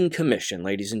blue ribbon commission,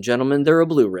 ladies and gentlemen. They're a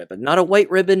blue ribbon, not a white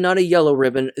ribbon, not a yellow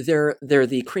ribbon. They're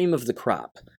the cream of the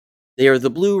crop. They are the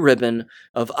blue ribbon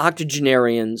of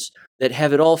octogenarians that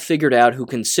have it all figured out, who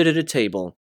can sit at a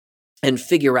table and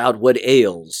figure out what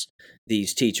ails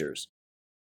these teachers.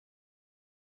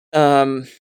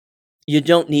 You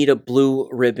don't need a blue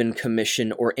ribbon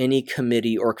commission or any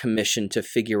committee or commission to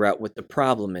figure out what the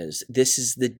problem is. This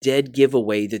is the dead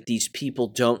giveaway that these people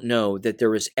don't know that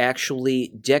there is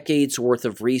actually decades worth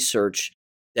of research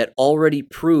that already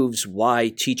proves why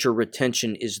teacher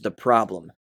retention is the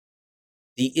problem.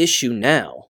 The issue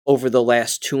now, over the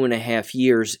last 2.5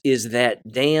 years, is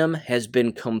that dam has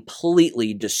been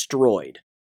completely destroyed.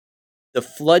 The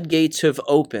floodgates have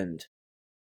opened.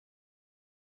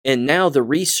 And now the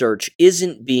research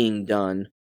isn't being done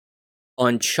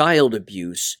on child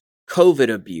abuse,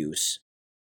 COVID abuse,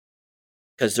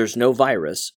 because there's no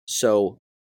virus, so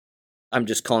I'm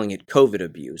just calling it COVID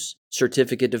abuse,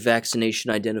 certificate of vaccination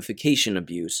identification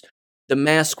abuse, the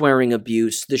mask-wearing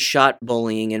abuse, the shot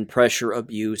bullying and pressure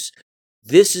abuse.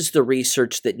 This is the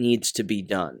research that needs to be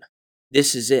done.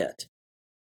 This is it.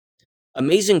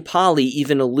 Amazing Polly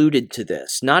even alluded to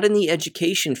this, not in the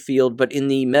education field, but in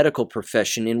the medical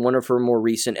profession in one of her more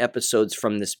recent episodes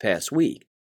from this past week.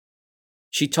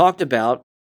 She talked about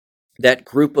that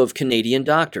group of Canadian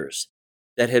doctors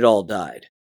that had all died.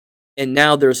 And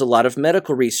now there's a lot of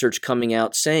medical research coming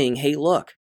out saying, hey,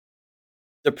 look,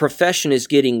 the profession is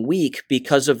getting weak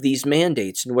because of these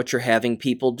mandates and what you're having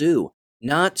people do.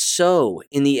 Not so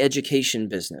in the education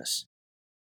business.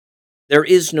 There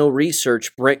is no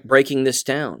research breaking this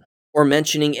down or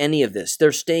mentioning any of this.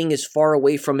 They're staying as far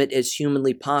away from it as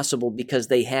humanly possible because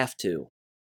they have to.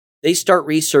 They start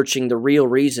researching the real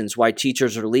reasons why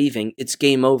teachers are leaving, it's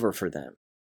game over for them.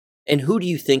 And who do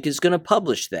you think is going to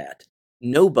publish that?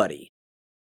 Nobody.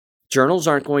 Journals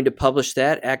aren't going to publish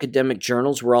that. Academic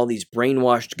journals where all these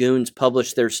brainwashed goons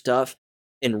publish their stuff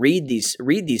and read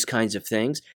these kinds of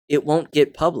things, it won't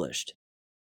get published.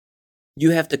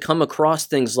 You have to come across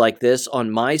things like this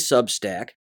on my Substack,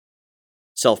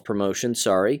 self-promotion,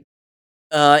 sorry,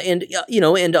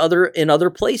 and other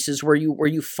places where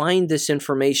you find this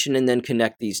information and then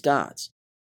connect these dots.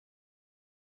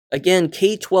 Again,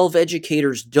 K-12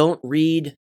 educators don't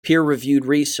read peer-reviewed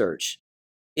research.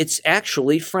 It's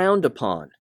actually frowned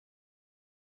upon.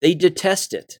 They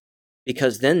detest it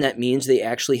because then that means they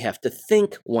actually have to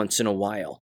think once in a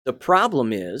while. The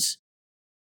problem is,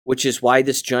 which is why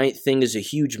this giant thing is a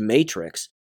huge matrix,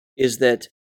 is that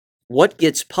what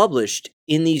gets published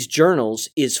in these journals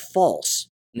is false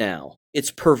now.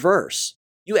 It's perverse.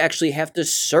 You actually have to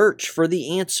search for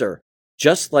the answer,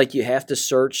 just like you have to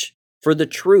search for the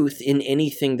truth in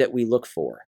anything that we look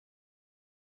for.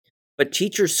 But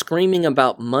teachers screaming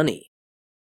about money.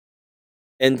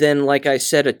 And then, like I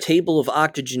said, a table of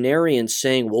octogenarians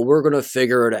saying, well, we're going to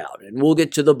figure it out, and we'll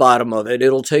get to the bottom of it.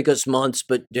 It'll take us months,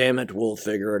 but damn it, we'll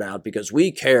figure it out because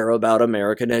we care about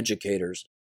American educators.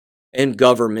 and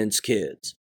government's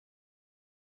kids.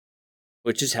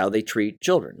 Which is how they treat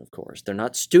children, of course. They're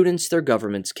not students, they're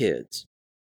government's kids.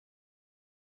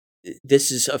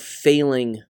 This is a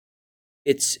failing.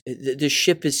 The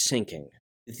ship is sinking.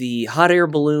 The hot air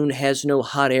balloon has no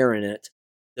hot air in it.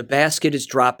 The basket is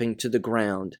dropping to the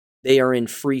ground. They are in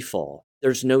free fall.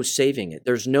 There's no saving it.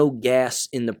 There's no gas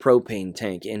in the propane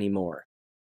tank anymore.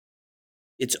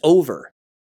 It's over.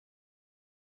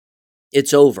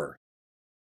 It's over.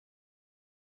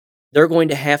 They're going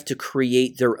to have to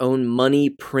create their own money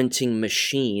printing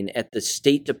machine at the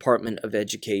State Department of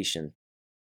Education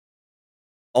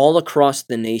all across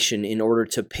the nation in order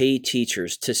to pay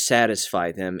teachers to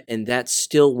satisfy them, and that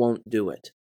still won't do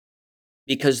it.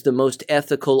 Because the most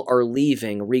ethical are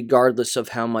leaving regardless of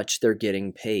how much they're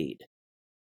getting paid.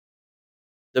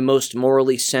 The most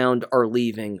morally sound are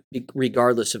leaving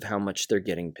regardless of how much they're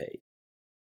getting paid.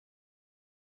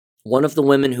 One of the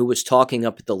women who was talking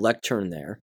up at the lectern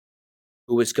there,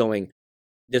 who was going,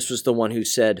 this was the one who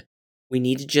said, we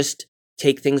need to just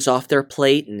take things off their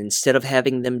plate, and instead of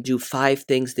having them do 5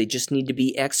 things, they just need to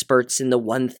be experts in the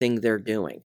one thing they're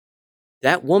doing.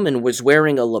 That woman was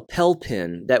wearing a lapel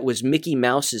pin that was Mickey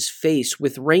Mouse's face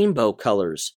with rainbow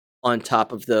colors on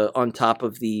top of the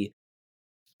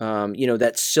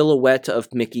that silhouette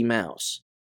of Mickey Mouse,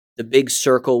 the big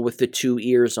circle with the 2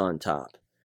 ears on top.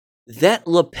 That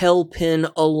lapel pin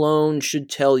alone should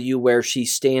tell you where she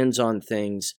stands on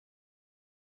things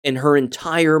and her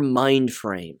entire mind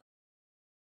frame.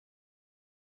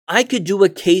 I could do a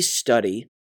case study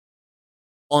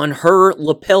on her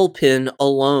lapel pin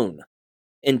alone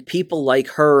and people like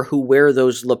her who wear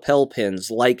those lapel pins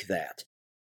like that.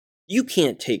 You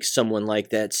can't take someone like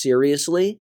that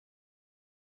seriously.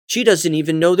 She doesn't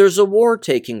even know there's a war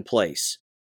taking place.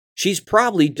 She's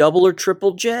probably double or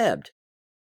triple jabbed.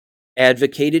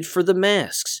 Advocated for the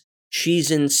masks. She's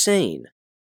insane.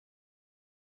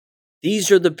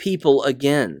 These are the people,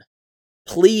 again,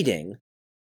 pleading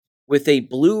with a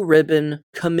blue ribbon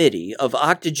committee of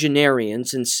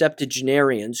octogenarians and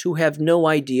septuagenarians who have no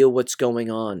idea what's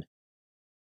going on.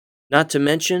 Not to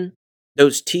mention,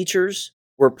 those teachers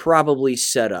were probably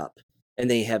set up, and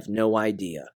they have no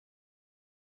idea.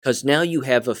 Because now you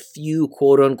have a few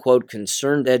quote-unquote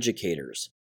concerned educators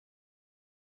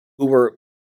who were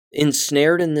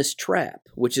ensnared in this trap,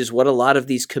 which is what a lot of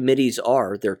these committees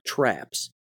are. They're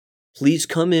traps. Please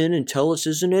come in and tell us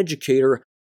as an educator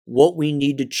what we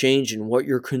need to change and what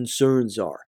your concerns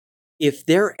are. If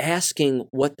they're asking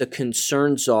what the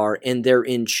concerns are and they're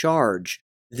in charge,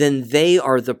 then they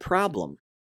are the problem.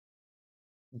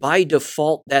 By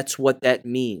default, that's what that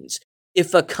means.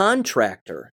 If a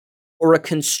contractor or a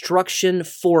construction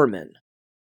foreman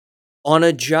on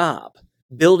a job,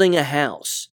 building a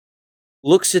house,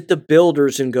 looks at the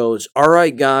builders and goes, all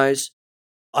right, guys,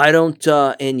 I don't,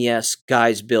 and yes,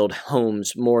 guys build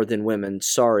homes more than women.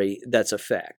 Sorry, that's a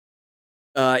fact.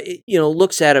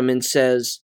 Looks at him and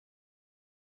says,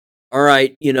 all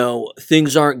right,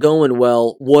 things aren't going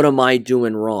well. What am I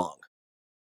doing wrong?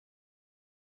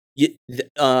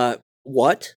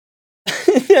 What?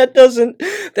 That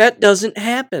doesn't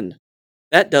happen.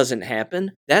 That doesn't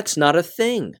happen. That's not a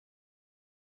thing.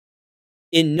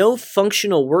 In no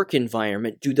functional work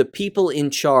environment do the people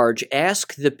in charge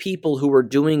ask the people who are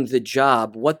doing the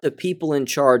job what the people in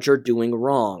charge are doing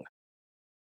wrong.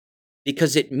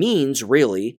 Because it means,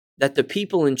 really, that the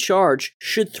people in charge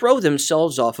should throw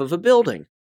themselves off of a building.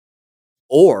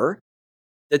 Or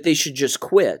that they should just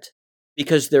quit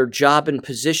because their job and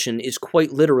position is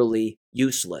quite literally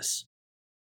useless.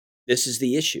 This is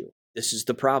the issue. This is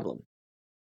the problem.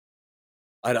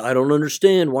 I don't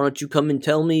understand. Why don't you come and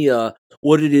tell me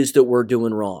what it is that we're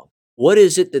doing wrong? What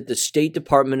is it that the State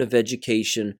Department of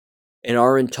Education and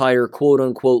our entire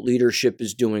quote-unquote leadership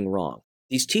is doing wrong?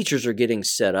 These teachers are getting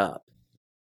set up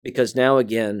because now,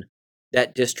 again,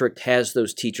 that district has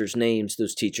those teachers' names,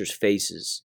 those teachers'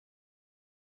 faces.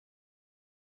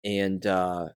 And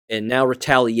now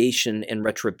retaliation and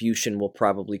retribution will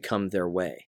probably come their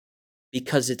way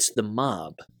because it's the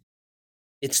mob.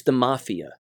 It's the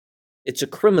mafia. It's a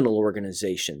criminal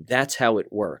organization. That's how it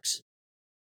works.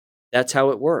 That's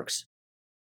how it works.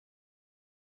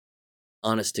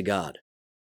 Honest to God.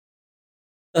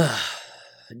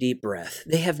 Deep breath.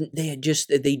 They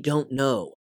don't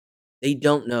know. They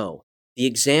don't know. The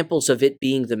examples of it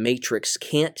being the Matrix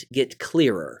can't get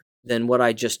clearer than what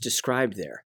I just described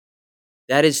there.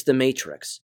 That is the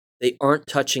Matrix. They aren't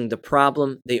touching the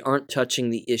problem. They aren't touching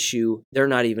the issue. They're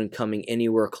not even coming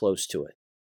anywhere close to it.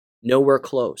 Nowhere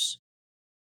close.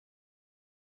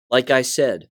 Like I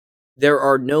said, there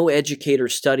are no educator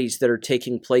studies that are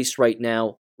taking place right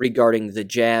now regarding the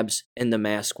jabs and the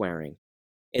mask wearing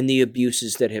and the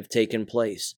abuses that have taken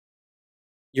place.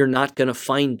 You're not going to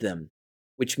find them,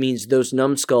 which means those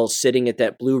numbskulls sitting at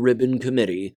that blue ribbon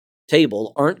committee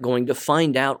table aren't going to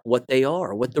find out what they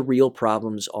are, what the real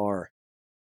problems are.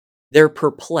 They're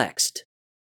perplexed.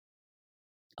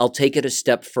 I'll take it a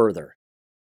step further.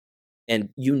 And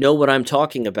you know what I'm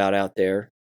talking about out there.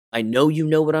 I know you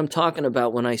know what I'm talking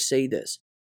about when I say this.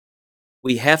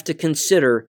 We have to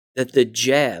consider that the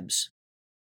jabs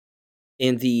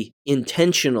and the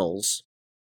intentionals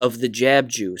of the jab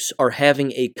juice are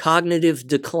having a cognitive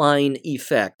decline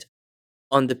effect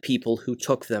on the people who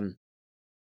took them.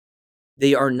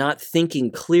 They are not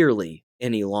thinking clearly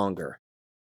any longer.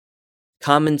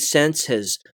 Common sense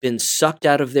has been sucked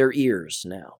out of their ears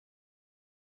now.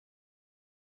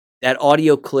 That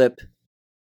audio clip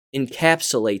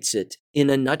encapsulates it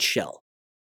in a nutshell,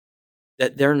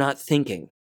 that they're not thinking.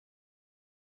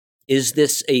 Is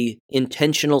this a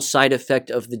intentional side effect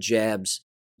of the jabs?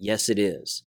 Yes, it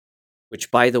is.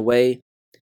 Which, by the way,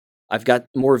 I've got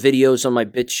more videos on my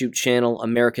BitChute channel,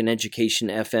 American Education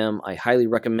FM. I highly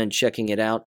recommend checking it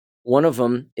out. One of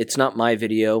them, it's not my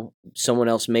video. Someone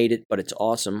else made it, but it's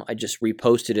awesome. I just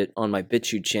reposted it on my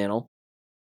BitChute channel.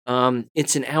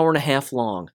 It's an hour and a half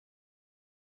long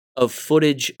of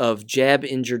footage of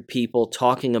jab-injured people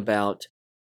talking about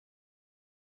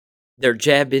their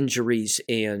jab injuries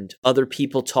and other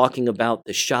people talking about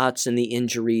the shots and the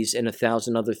injuries and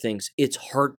 1,000 other things. It's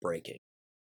heartbreaking.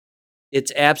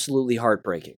 It's absolutely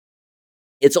heartbreaking.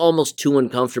 It's almost too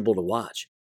uncomfortable to watch,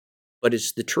 but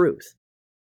it's the truth.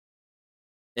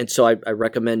 And so I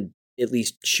recommend at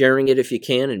least sharing it if you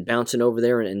can and bouncing over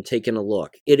there and taking a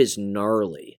look. It is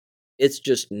gnarly. It's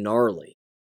just gnarly.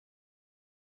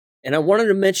 And I wanted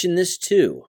to mention this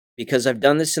too, because I've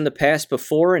done this in the past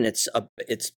before, and it's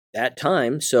that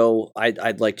time, so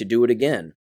I'd like to do it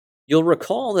again. You'll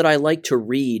recall that I like to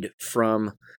read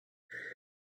from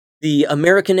the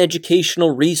American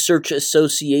Educational Research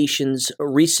Association's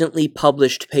recently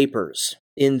published papers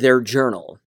in their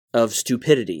Journal of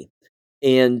Stupidity,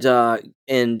 and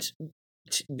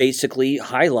basically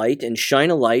highlight and shine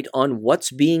a light on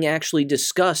what's being actually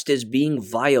discussed as being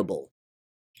viable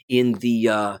in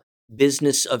the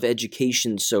business of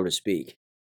education, so to speak.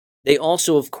 They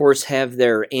also, of course, have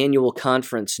their annual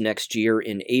conference next year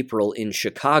in April in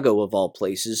Chicago, of all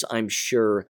places. I'm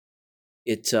sure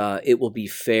it will be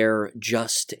fair,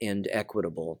 just, and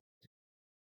equitable.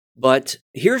 But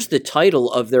here's the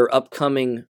title of their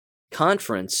upcoming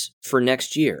conference for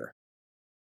next year,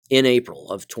 in April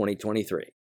of 2023.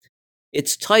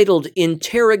 It's titled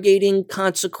Interrogating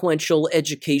Consequential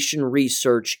Education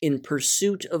Research in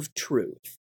Pursuit of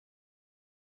Truth.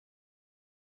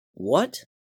 What?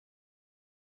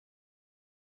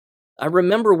 I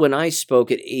remember when I spoke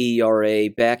at AERA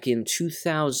back in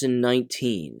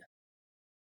 2019,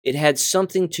 it had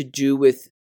something to do with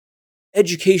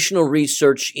educational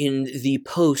research in the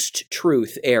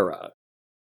post-truth era.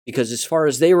 Because as far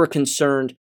as they were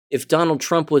concerned, if Donald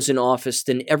Trump was in office,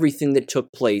 then everything that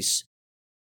took place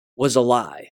was a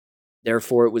lie.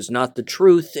 Therefore, it was not the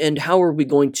truth, and how are we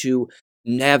going to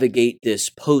navigate this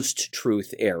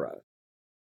post-truth era?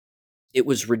 It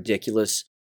was ridiculous.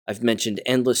 I've mentioned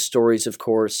endless stories, of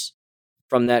course,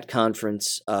 from that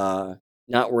conference.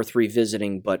 Not worth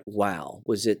revisiting, but wow,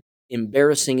 was it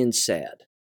embarrassing and sad.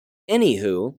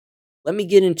 Anywho, let me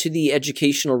get into the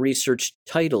educational research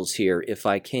titles here, if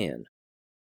I can.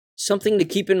 Something to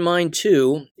keep in mind,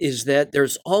 too, is that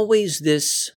there's always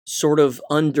this sort of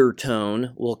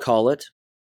undertone, we'll call it,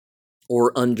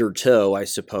 or undertow, I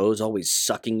suppose, always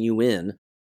sucking you in,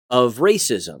 of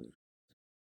racism.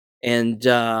 And,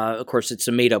 of course, it's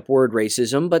a made-up word,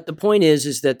 racism, but the point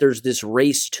is that there's this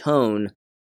race tone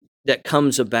that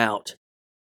comes about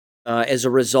as a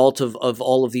result of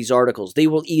all of these articles. They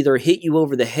will either hit you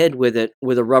over the head with it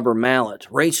with a rubber mallet,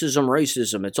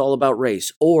 racism, it's all about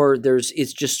race, or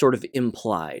it's just sort of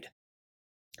implied.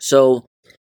 So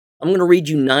I'm going to read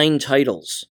you 9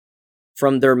 titles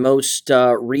from their most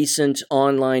recent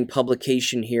online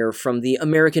publication here from the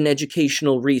American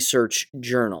Educational Research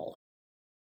Journal.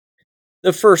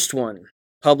 The first one,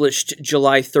 published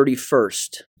July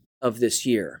 31st of this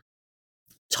year.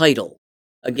 Title.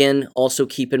 Again, also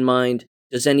keep in mind,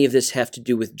 does any of this have to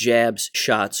do with jabs,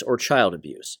 shots, or child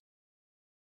abuse?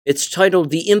 It's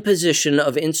titled The Imposition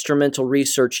of Instrumental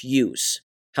Research Use,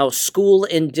 How School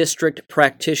and District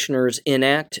Practitioners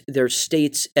Enact Their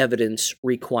State's Evidence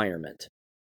Requirement.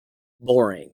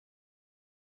 Boring.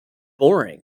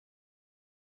 Boring.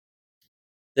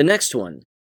 The next one.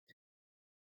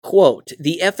 Quote,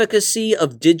 the efficacy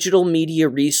of digital media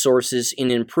resources in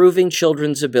improving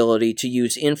children's ability to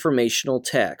use informational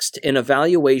text, an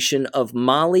evaluation of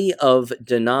Molly of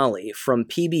Denali from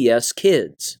PBS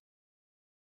Kids.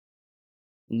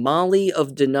 Molly of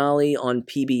Denali on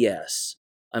PBS.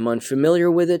 I'm unfamiliar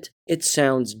with it. It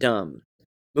sounds dumb.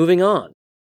 Moving on.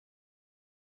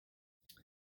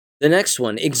 The next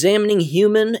one, examining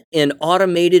human and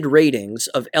automated ratings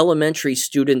of elementary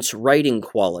students' writing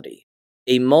quality.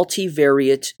 A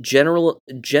multivariate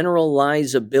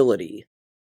generalizability.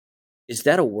 Is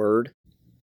that a word?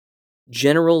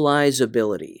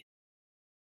 Generalizability.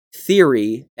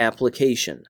 Theory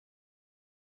application.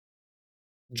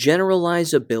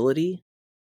 Generalizability?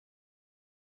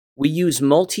 We use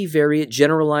multivariate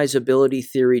generalizability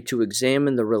theory to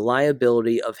examine the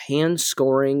reliability of hand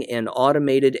scoring and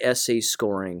automated essay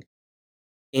scoring,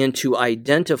 and to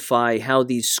identify how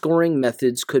these scoring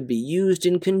methods could be used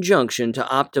in conjunction to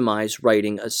optimize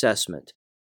writing assessment.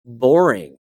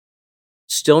 Boring.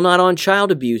 Still not on child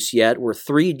abuse yet. We're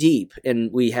 3 deep,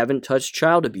 and we haven't touched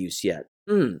child abuse yet.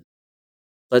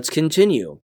 Let's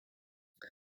continue.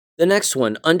 The next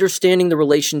one, understanding the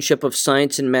relationship of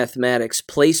science and mathematics,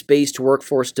 place-based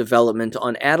workforce development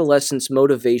on adolescents'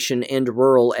 motivation and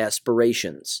rural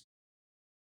aspirations.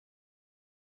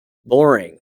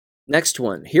 Boring. Next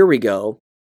one, here we go.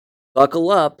 Buckle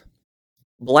up.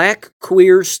 Black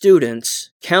queer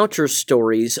students counter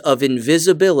stories of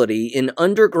invisibility in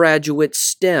undergraduate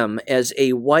STEM as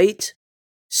a white,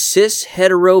 cis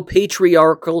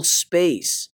heteropatriarchal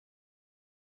space.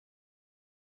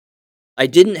 I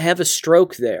didn't have a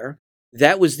stroke there.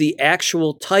 That was the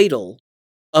actual title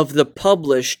of the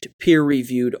published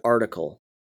peer-reviewed article.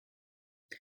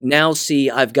 Now see,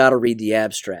 I've got to read the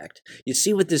abstract. You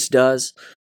see what this does?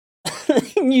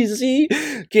 You see?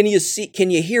 Can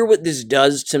you hear what this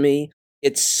does to me?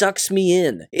 It sucks me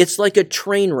in. It's like a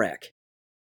train wreck.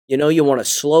 You know, you want to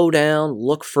slow down,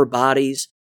 look for bodies.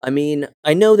 I mean,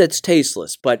 I know that's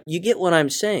tasteless, but you get what I'm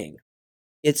saying.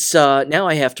 It's, now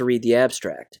I have to read the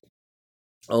abstract.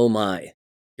 Oh my.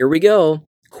 Here we go.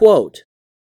 Quote,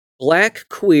 Black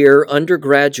queer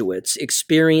undergraduates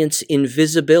experience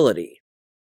invisibility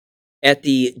at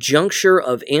the juncture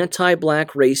of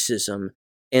anti-Black racism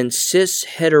and cis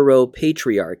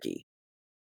heteropatriarchy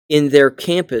in their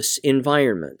campus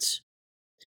environments.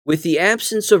 With the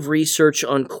absence of research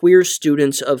on queer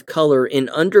students of color in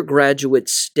undergraduate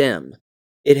STEM,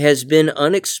 it has been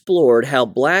unexplored how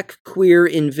Black queer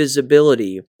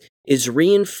invisibility is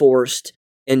reinforced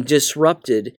and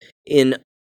disrupted in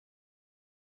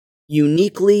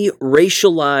uniquely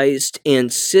racialized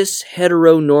and cis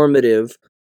heteronormative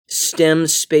STEM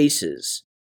spaces.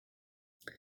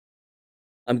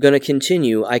 I'm going to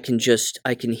continue. I can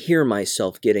hear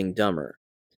myself getting dumber.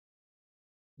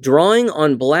 Drawing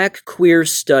on Black queer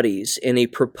studies and a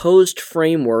proposed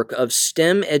framework of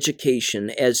STEM education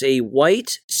as a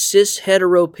white, cis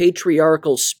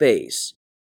heteropatriarchal space.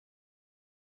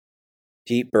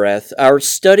 Deep breath. Our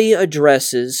study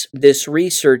addresses this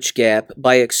research gap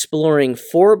by exploring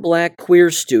 4 Black queer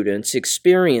students'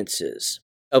 experiences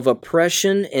of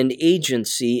oppression and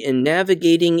agency in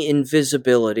navigating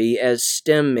invisibility as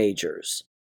STEM majors.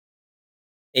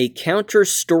 A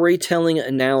counter-storytelling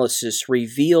analysis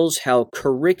reveals how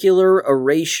curricular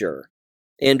erasure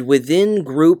and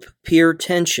within-group peer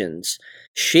tensions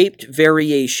shaped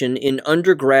variation in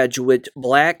undergraduate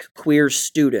Black queer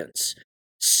students'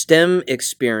 STEM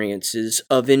experiences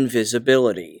of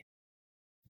invisibility.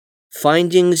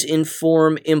 Findings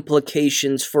inform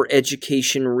implications for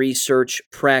education research,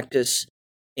 practice,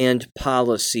 and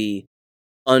policy,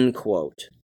 unquote.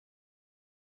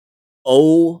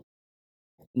 Oh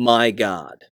my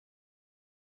God.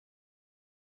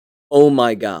 Oh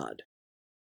my God.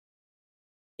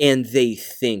 And they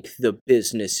think the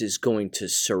business is going to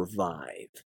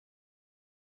survive.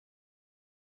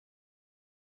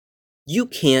 You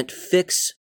can't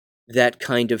fix that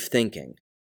kind of thinking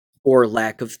or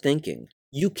lack of thinking.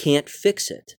 You can't fix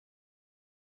it.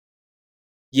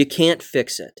 You can't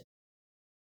fix it.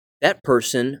 That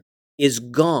person is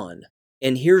gone.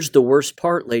 And here's the worst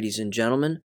part, ladies and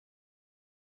gentlemen.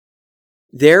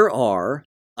 There are,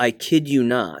 I kid you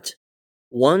not,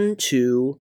 1,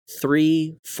 2,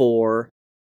 3, 4,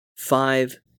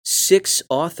 5, 6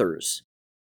 authors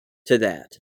to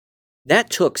that. That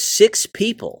took 6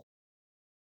 people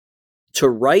to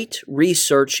write,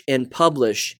 research, and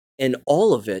publish, and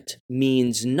all of it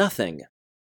means nothing.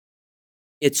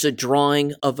 It's a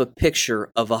drawing of a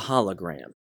picture of a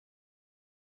hologram.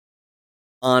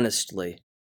 Honestly,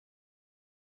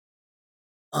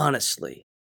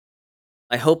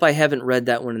 I hope I haven't read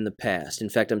that one in the past. In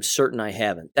fact, I'm certain I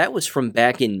haven't. That was from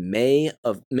back in May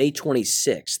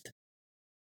 26th.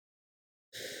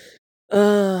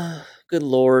 Good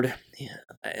Lord.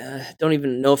 I don't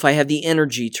even know if I have the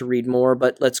energy to read more,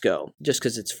 but let's go, just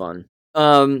because it's fun.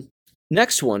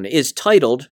 Next one is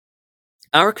titled,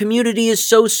 "Our community is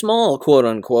so small, quote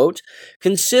unquote,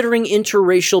 considering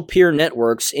interracial peer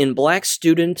networks in Black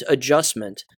student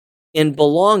adjustment and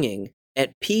belonging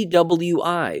at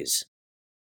PWIs."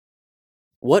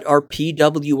 What are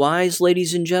PWIs,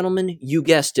 ladies and gentlemen? You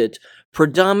guessed it,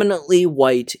 predominantly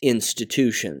white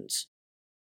institutions.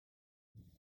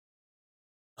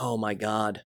 Oh my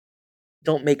God.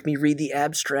 Don't make me read the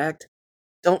abstract.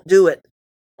 Don't do it.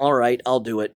 All right, I'll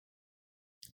do it.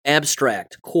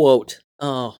 Abstract, quote.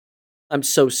 Oh, I'm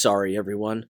so sorry,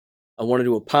 everyone. I wanted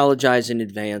to apologize in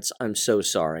advance. I'm so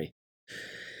sorry.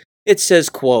 It says,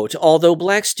 quote, "Although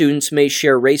Black students may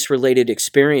share race-related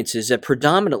experiences at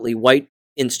predominantly white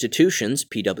institutions,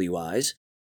 PWIs,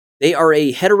 they are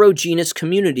a heterogeneous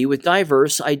community with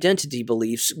diverse identity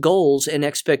beliefs, goals, and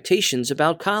expectations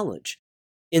about college.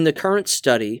 In the current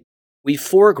study, we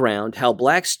foreground how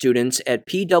Black students at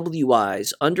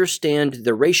PWIs understand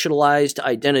their racialized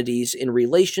identities in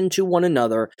relation to one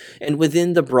another and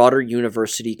within the broader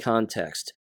university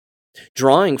context.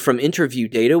 Drawing from interview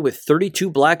data with 32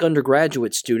 Black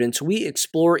undergraduate students, we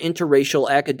explore interracial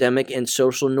academic and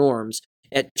social norms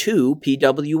at 2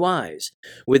 PWIs,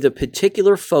 with a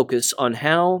particular focus on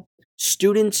how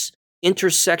students'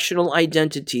 intersectional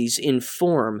identities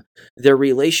inform their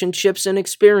relationships and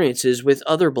experiences with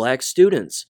other Black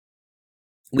students.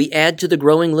 We add to the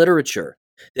growing literature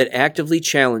that actively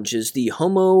challenges the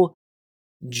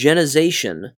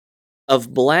homogenization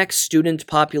of Black student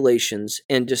populations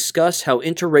and discuss how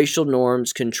interracial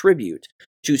norms contribute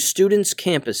to students'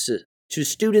 campus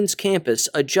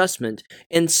adjustment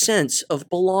and sense of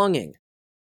belonging.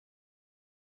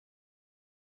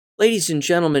 Ladies and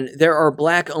gentlemen, there are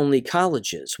Black-only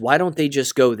colleges. Why don't they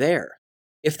just go there?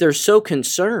 If they're so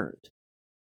concerned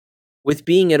with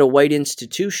being at a white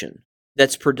institution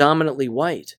that's predominantly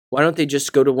white, why don't they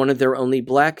just go to one of their only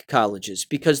Black colleges?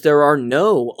 Because there are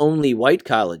no only white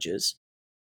colleges.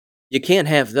 You can't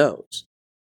have those.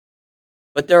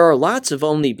 But there are lots of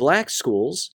only Black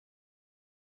schools.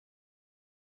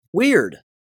 Weird.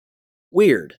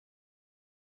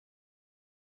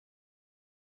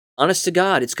 Honest to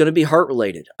God, it's going to be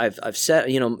heart-related. I've said,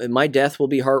 my death will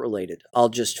be heart-related. I'll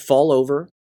just fall over,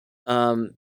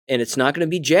 and it's not going to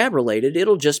be jab-related.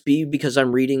 It'll just be because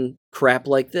I'm reading crap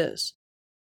like this.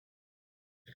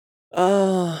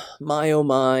 Oh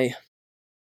my.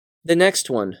 The next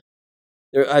one.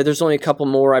 There's only a couple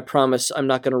more. I promise I'm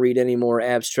not going to read any more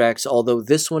abstracts, although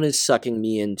this one is sucking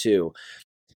me in too.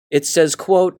 It says,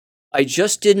 quote, "I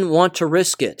just didn't want to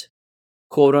risk it,"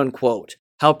 quote unquote.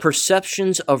 How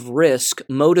perceptions of risk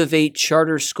motivate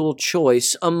charter school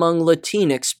choice among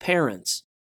Latinx parents.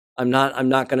 I'm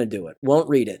not going to do it. Won't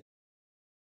read it.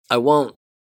 I won't.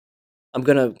 I'm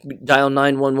going to dial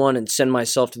 911 and send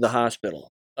myself to the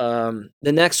hospital. The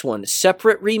next one,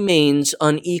 separate remains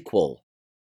unequal.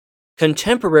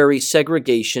 Contemporary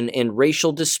segregation and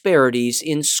racial disparities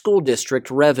in school district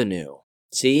revenue.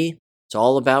 See? It's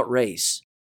all about race.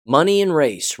 Money and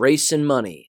race and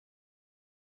money.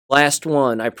 Last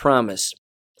one, I promise.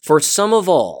 For some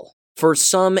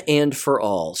and for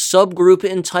all, subgroup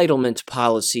entitlement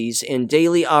policies and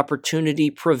daily opportunity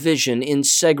provision in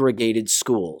segregated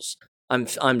schools.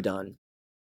 I'm done.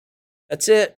 That's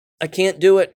it. I can't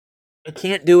do it. I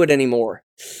can't do it anymore.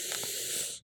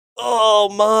 Oh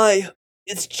my.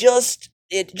 It just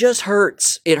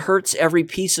hurts. It hurts every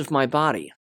piece of my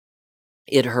body.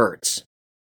 It hurts.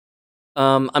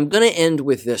 I'm going to end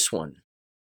with this one.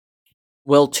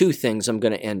 Well, two things I'm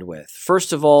going to end with.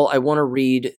 First of all, I want to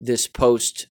read this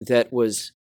post that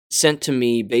was sent to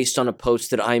me based on a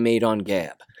post that I made on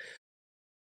Gab.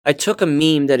 I took a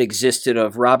meme that existed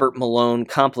of Robert Malone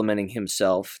complimenting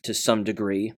himself to some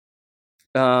degree.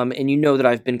 And you know that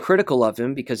I've been critical of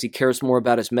him because he cares more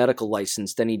about his medical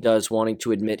license than he does wanting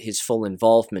to admit his full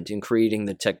involvement in creating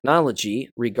the technology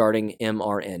regarding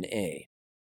mRNA.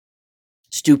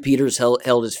 Stu Peters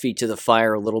held his feet to the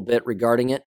fire a little bit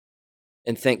regarding it.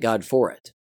 And thank God for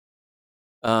it.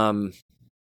 But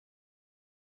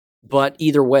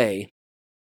either way,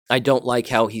 I don't like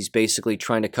how he's basically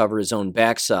trying to cover his own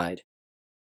backside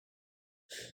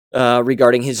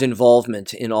regarding his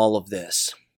involvement in all of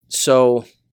this. So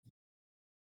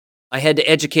I had to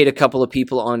educate a couple of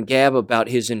people on Gab about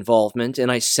his involvement,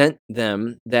 and I sent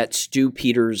them that Stu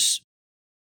Peters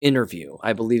interview.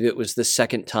 I believe it was the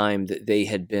second time that they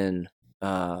had been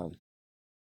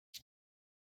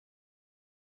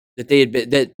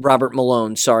that Robert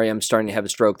Malone, sorry, I'm starting to have a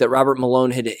stroke, that Robert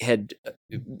Malone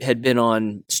had been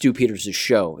on Stu Peters'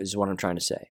 show, is what I'm trying to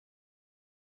say.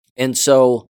 And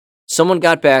so someone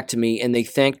got back to me and they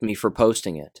thanked me for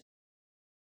posting it.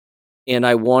 And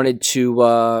I wanted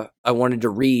to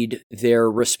read their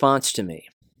response to me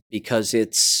because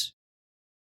it's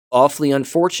awfully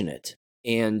unfortunate.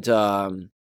 And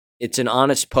it's an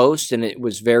honest post, and it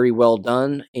was very well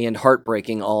done and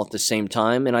heartbreaking all at the same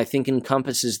time, and I think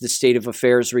encompasses the state of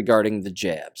affairs regarding the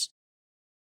jabs.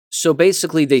 So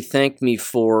basically, they thanked me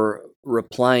for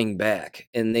replying back,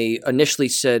 and they initially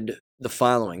said the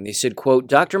following. They said, quote,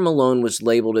 Dr. Malone was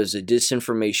labeled as a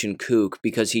disinformation kook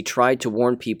because he tried to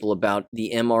warn people about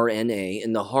the mRNA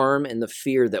and the harm and the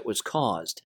fear that was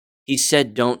caused. He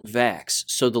said don't vax,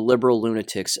 so the liberal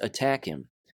lunatics attack him.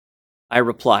 I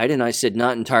replied, and I said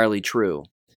not entirely true.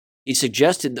 He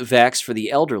suggested the vax for the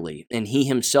elderly, and he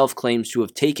himself claims to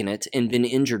have taken it and been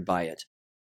injured by it.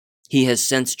 He has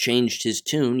since changed his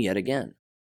tune yet again.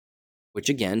 Which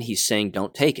again, he's saying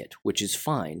don't take it, which is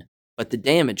fine. But the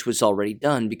damage was already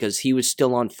done because he was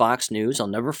still on Fox News. I'll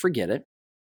never forget it.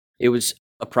 It was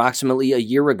approximately a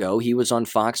year ago. He was on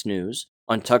Fox News,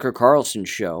 on Tucker Carlson's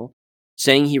show,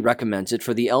 saying he recommends it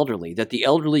for the elderly, that the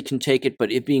elderly can take it,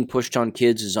 but it being pushed on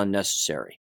kids is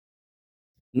unnecessary.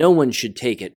 No one should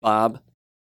take it, Bob,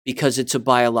 because it's a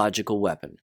biological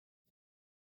weapon.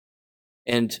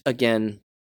 And again,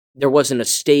 there wasn't a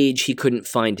stage he couldn't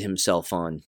find himself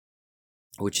on,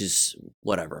 which is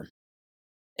whatever.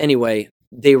 Anyway,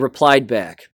 they replied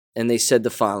back, and they said the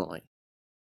following.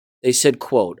 They said,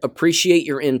 quote, appreciate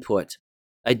your input.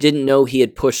 I didn't know he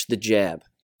had pushed the jab.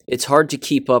 It's hard to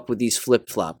keep up with these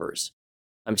flip-floppers.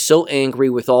 I'm so angry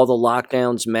with all the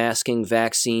lockdowns, masking,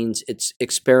 vaccines, it's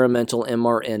experimental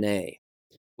mRNA.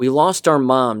 We lost our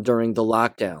mom during the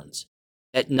lockdowns.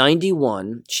 At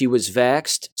 91, she was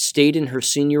vaxxed, stayed in her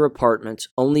senior apartment,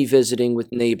 only visiting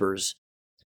with neighbors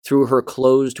through her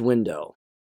closed window,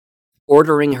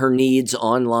 ordering her needs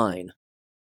online.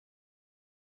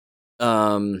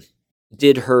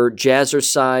 Did her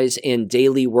jazzercise and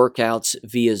daily workouts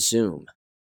via Zoom.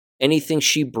 Anything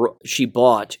she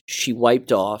bought, she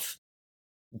wiped off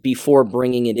before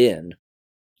bringing it in.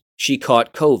 She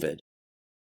caught COVID.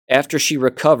 After she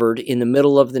recovered in the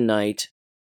middle of the night,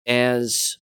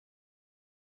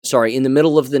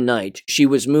 she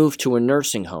was moved to a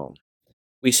nursing home.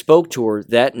 We spoke to her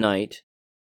that night.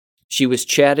 She was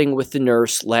chatting with the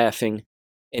nurse, laughing,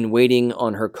 and waiting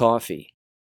on her coffee.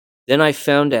 Then I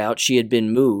found out she had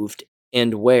been moved,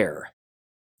 and where?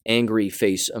 Angry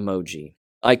face emoji.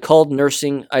 I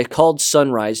called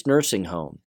Sunrise Nursing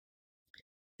Home.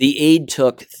 The aide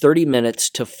took 30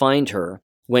 minutes to find her.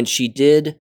 When she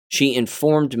did, she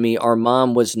informed me our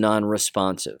mom was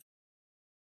non-responsive.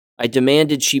 I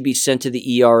demanded she be sent to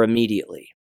the ER immediately.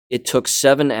 It took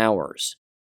 7 hours.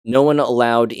 No one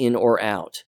allowed in or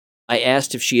out. I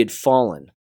asked if she had fallen.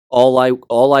 All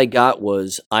I got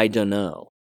was, I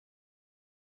dunno.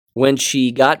 When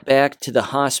she got back to the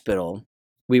hospital,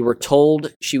 we were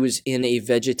told she was in a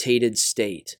vegetated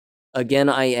state. Again,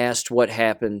 I asked what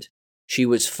happened. She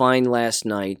was fine last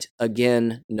night.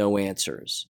 Again, no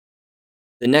answers.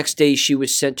 The next day, she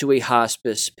was sent to a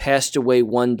hospice, passed away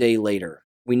 1 day later.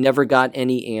 We never got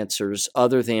any answers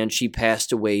other than she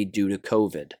passed away due to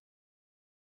COVID.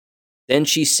 Then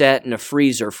she sat in a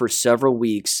freezer for several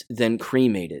weeks, then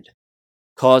cremated.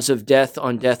 Cause of death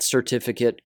on death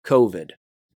certificate, COVID.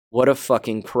 What a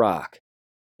fucking crock.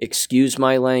 Excuse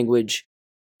my language.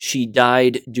 She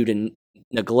died due to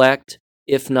neglect,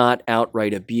 if not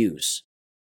outright abuse.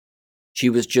 She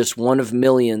was just one of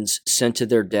millions sent to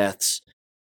their deaths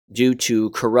due to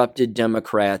corrupted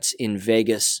Democrats in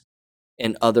Vegas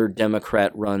and other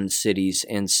Democrat-run cities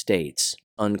and states,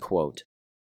 unquote.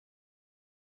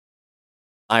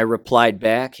 I replied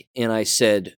back and I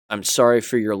said, I'm sorry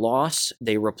for your loss.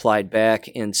 They replied back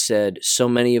and said, so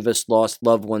many of us lost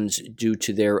loved ones due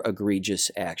to their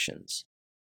egregious actions.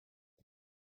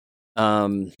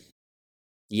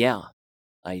 Yeah,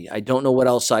 I don't know what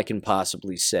else I can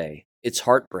possibly say. It's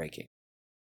heartbreaking.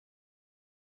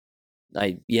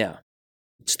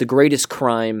 It's the greatest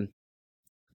crime.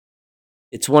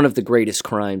 It's one of the greatest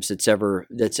crimes that's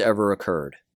ever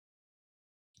occurred.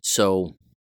 So,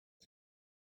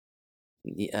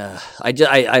 I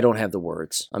don't have the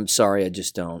words. I'm sorry, I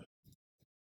just don't.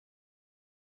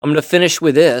 I'm going to finish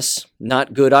with this.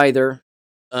 Not good either.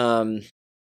 The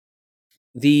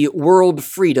World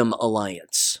Freedom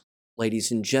Alliance.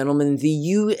 Ladies and gentlemen, the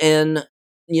UN,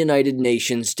 United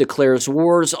Nations, declares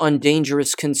wars on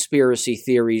dangerous conspiracy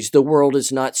theories. The world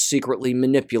is not secretly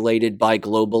manipulated by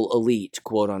global elite,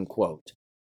 quote unquote.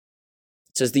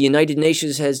 It says the United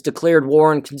Nations has declared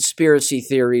war on conspiracy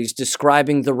theories,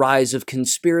 describing the rise of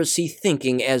conspiracy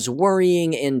thinking as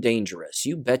worrying and dangerous.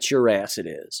 You bet your ass it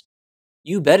is.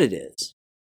 You bet it is.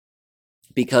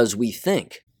 Because we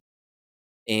think.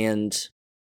 And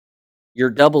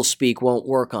your doublespeak won't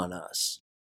work on us.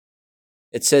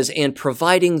 It says, and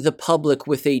providing the public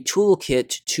with a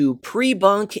toolkit to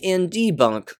pre-bunk and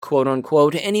debunk, quote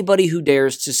unquote, anybody who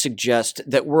dares to suggest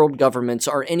that world governments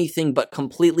are anything but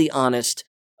completely honest,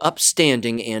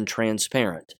 upstanding, and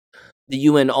transparent. The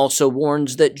UN also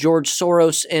warns that George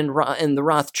Soros and the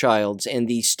Rothschilds and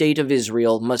the State of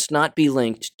Israel must not be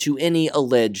linked to any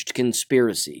alleged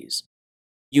conspiracies.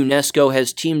 UNESCO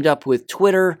has teamed up with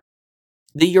Twitter,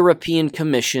 the European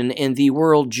Commission, and the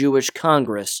World Jewish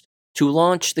Congress to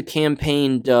launch the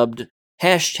campaign dubbed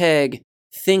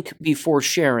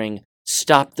 #ThinkBeforeSharing,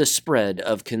 Stop the Spread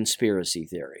of Conspiracy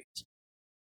Theories.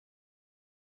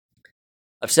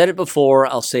 I've said it before,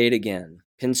 I'll say it again.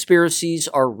 Conspiracies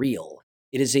are real.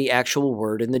 It is an actual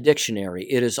word in the dictionary.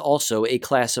 It is also a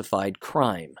classified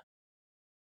crime.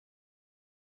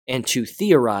 And to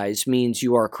theorize means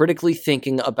you are critically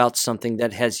thinking about something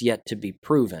that has yet to be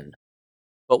proven.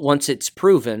 But once it's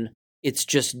proven, it's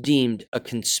just deemed a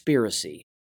conspiracy.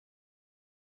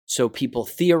 So people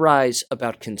theorize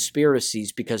about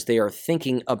conspiracies because they are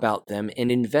thinking about them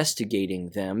and investigating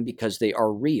them because they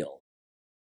are real.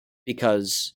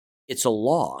 Because it's a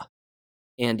law,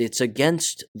 and it's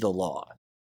against the law.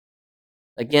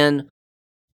 Again,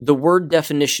 the word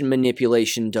definition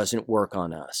manipulation doesn't work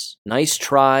on us. Nice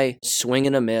try, swing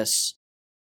and a miss.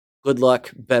 Good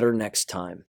luck, better next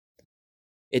time.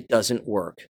 It doesn't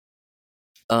work.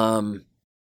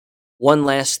 One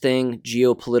last thing,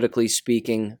 geopolitically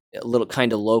speaking, a little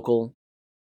kind of local.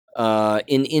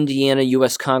 In Indiana,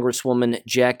 U.S. Congresswoman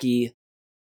Jackie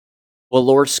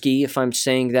Walorski, if I'm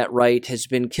saying that right, has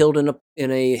been killed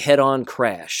in a head-on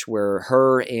crash where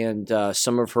her and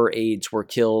some of her aides were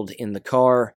killed in the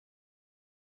car.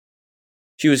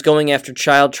 She was going after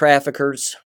child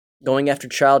traffickers. Going after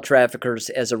child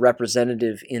traffickers as a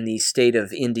representative in the state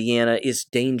of Indiana is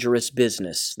dangerous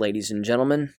business, ladies and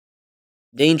gentlemen.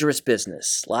 Dangerous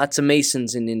business. Lots of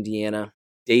Masons in Indiana.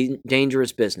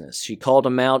 Dangerous business. She called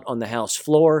them out on the House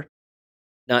floor.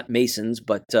 Not Masons,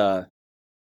 but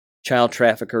child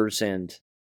traffickers and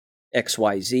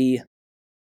XYZ.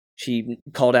 She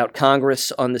called out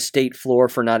Congress on the state floor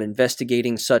for not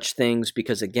investigating such things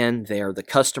because, again, they are the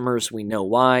customers. We know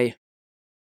why.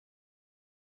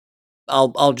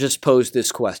 I'll just pose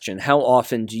this question. How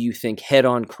often do you think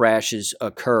head-on crashes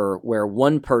occur where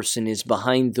one person is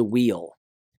behind the wheel,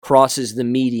 crosses the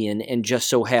median, and just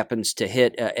so happens to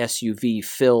hit a SUV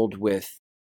filled with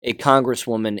a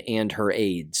congresswoman and her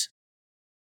aides?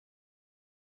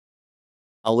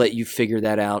 I'll let you figure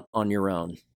that out on your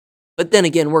own. But then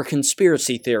again, we're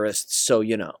conspiracy theorists, so,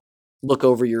 look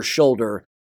over your shoulder.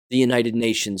 The United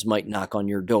Nations might knock on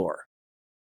your door.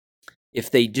 If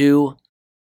they do,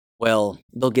 well,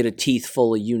 they'll get a teeth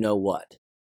full of you-know-what.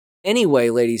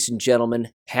 Anyway, ladies and gentlemen,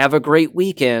 have a great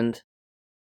weekend.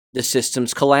 The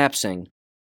system's collapsing.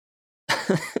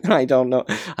 I don't know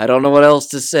what else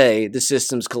to say. The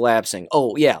system's collapsing.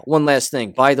 Oh, yeah, one last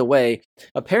thing. By the way,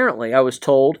 apparently I was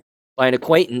told by an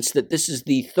acquaintance that this is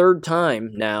the third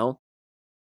time now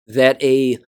that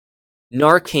a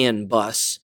Narcan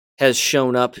bus has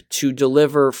shown up to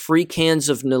deliver free cans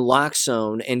of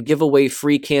naloxone and give away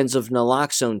free cans of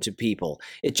naloxone to people.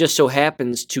 It just so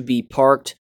happens to be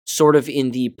parked sort of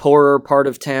in the poorer part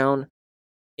of town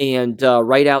and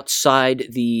right outside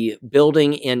the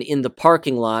building and in the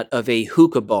parking lot of a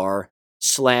hookah bar /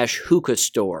 hookah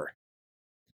store.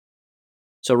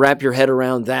 So wrap your head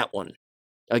around that one.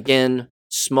 Again,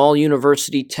 small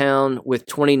university town with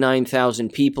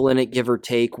 29,000 people in it, give or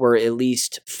take, where at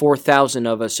least 4,000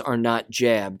 of us are not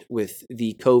jabbed with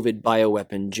the COVID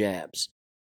bioweapon jabs.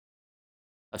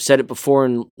 I've said it before,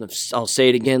 and I'll say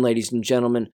it again, ladies and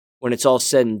gentlemen. When it's all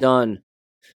said and done,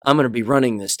 I'm going to be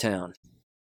running this town.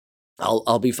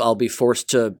 I'll be forced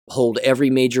to hold every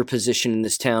major position in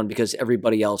this town because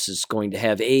everybody else is going to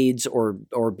have AIDS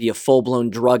or be a full-blown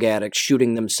drug addict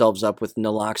shooting themselves up with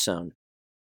naloxone.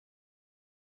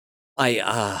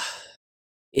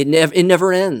 It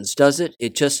never ends, does it?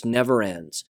 It just never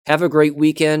ends. Have a great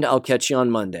weekend. I'll catch you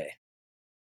on Monday.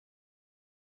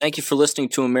 Thank you for listening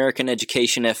to American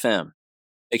Education FM.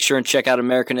 Make sure and check out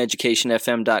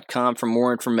AmericanEducationFM.com for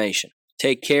more information.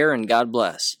 Take care and God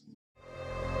bless.